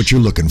find what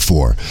you're looking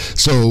for.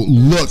 So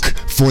look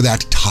for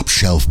that top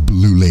shelf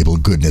Blue Label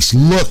goodness.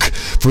 Look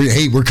for,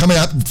 hey, we're coming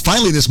up.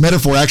 Finally, this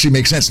metaphor actually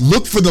makes sense.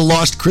 Look for the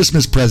lost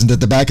Christmas present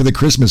at the back of the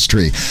Christmas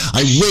tree.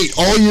 I wait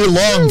all year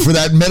long for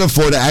that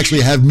metaphor to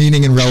actually have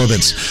meaning and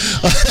relevance.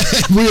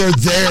 We are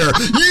there.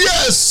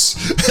 Yes!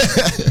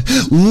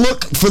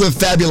 Look for the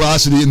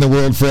fabulosity in the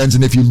world, friends.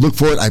 And if you look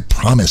for it, I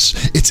promise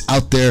it's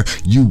out there.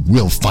 You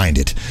will find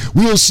it.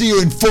 We will see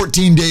you in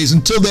 14 days.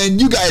 Until then,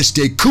 you guys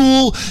stay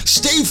cool,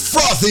 stay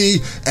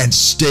frothy, and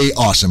stay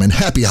awesome. And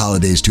happy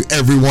holidays to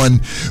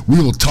everyone.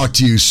 We will talk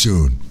to you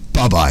soon.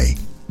 Bye-bye.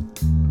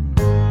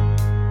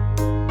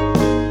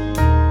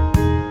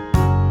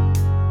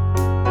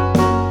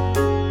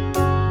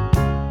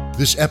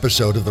 This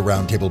episode of the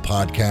Roundtable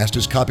Podcast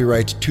is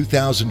copyright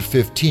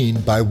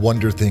 2015 by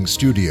Wonder Thing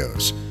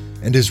Studios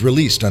and is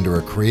released under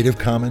a Creative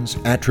Commons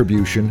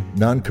Attribution,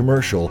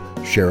 Non-Commercial,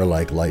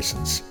 Share-alike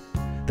license.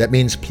 That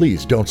means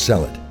please don't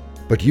sell it,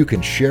 but you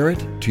can share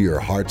it to your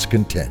heart's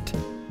content.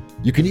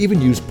 You can even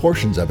use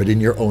portions of it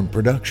in your own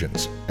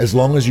productions, as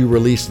long as you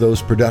release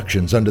those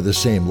productions under the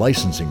same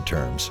licensing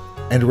terms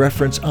and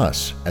reference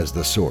us as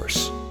the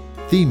source.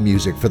 Theme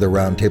music for the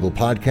Roundtable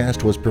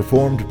Podcast was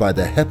performed by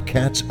the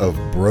Hepcats of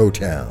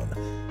Brotown,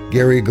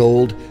 Gary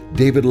Gold,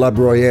 David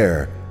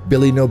LaBroyere,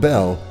 Billy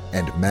Nobel,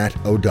 and Matt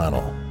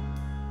O'Donnell.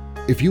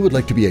 If you would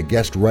like to be a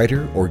guest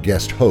writer or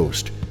guest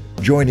host,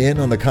 join in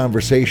on the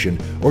conversation,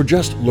 or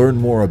just learn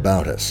more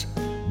about us,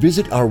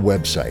 visit our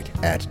website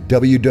at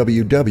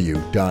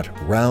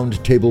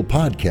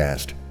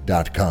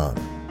www.roundtablepodcast.com.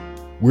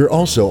 We're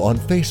also on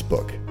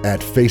Facebook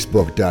at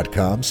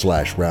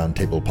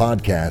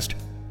facebook.com/roundtablepodcast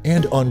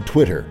and on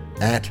Twitter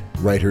at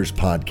Writers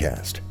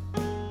Podcast.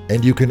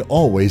 And you can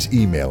always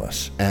email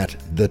us at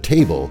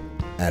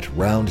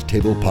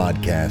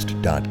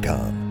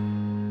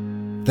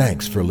thetable@roundtablepodcast.com.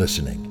 Thanks for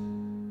listening.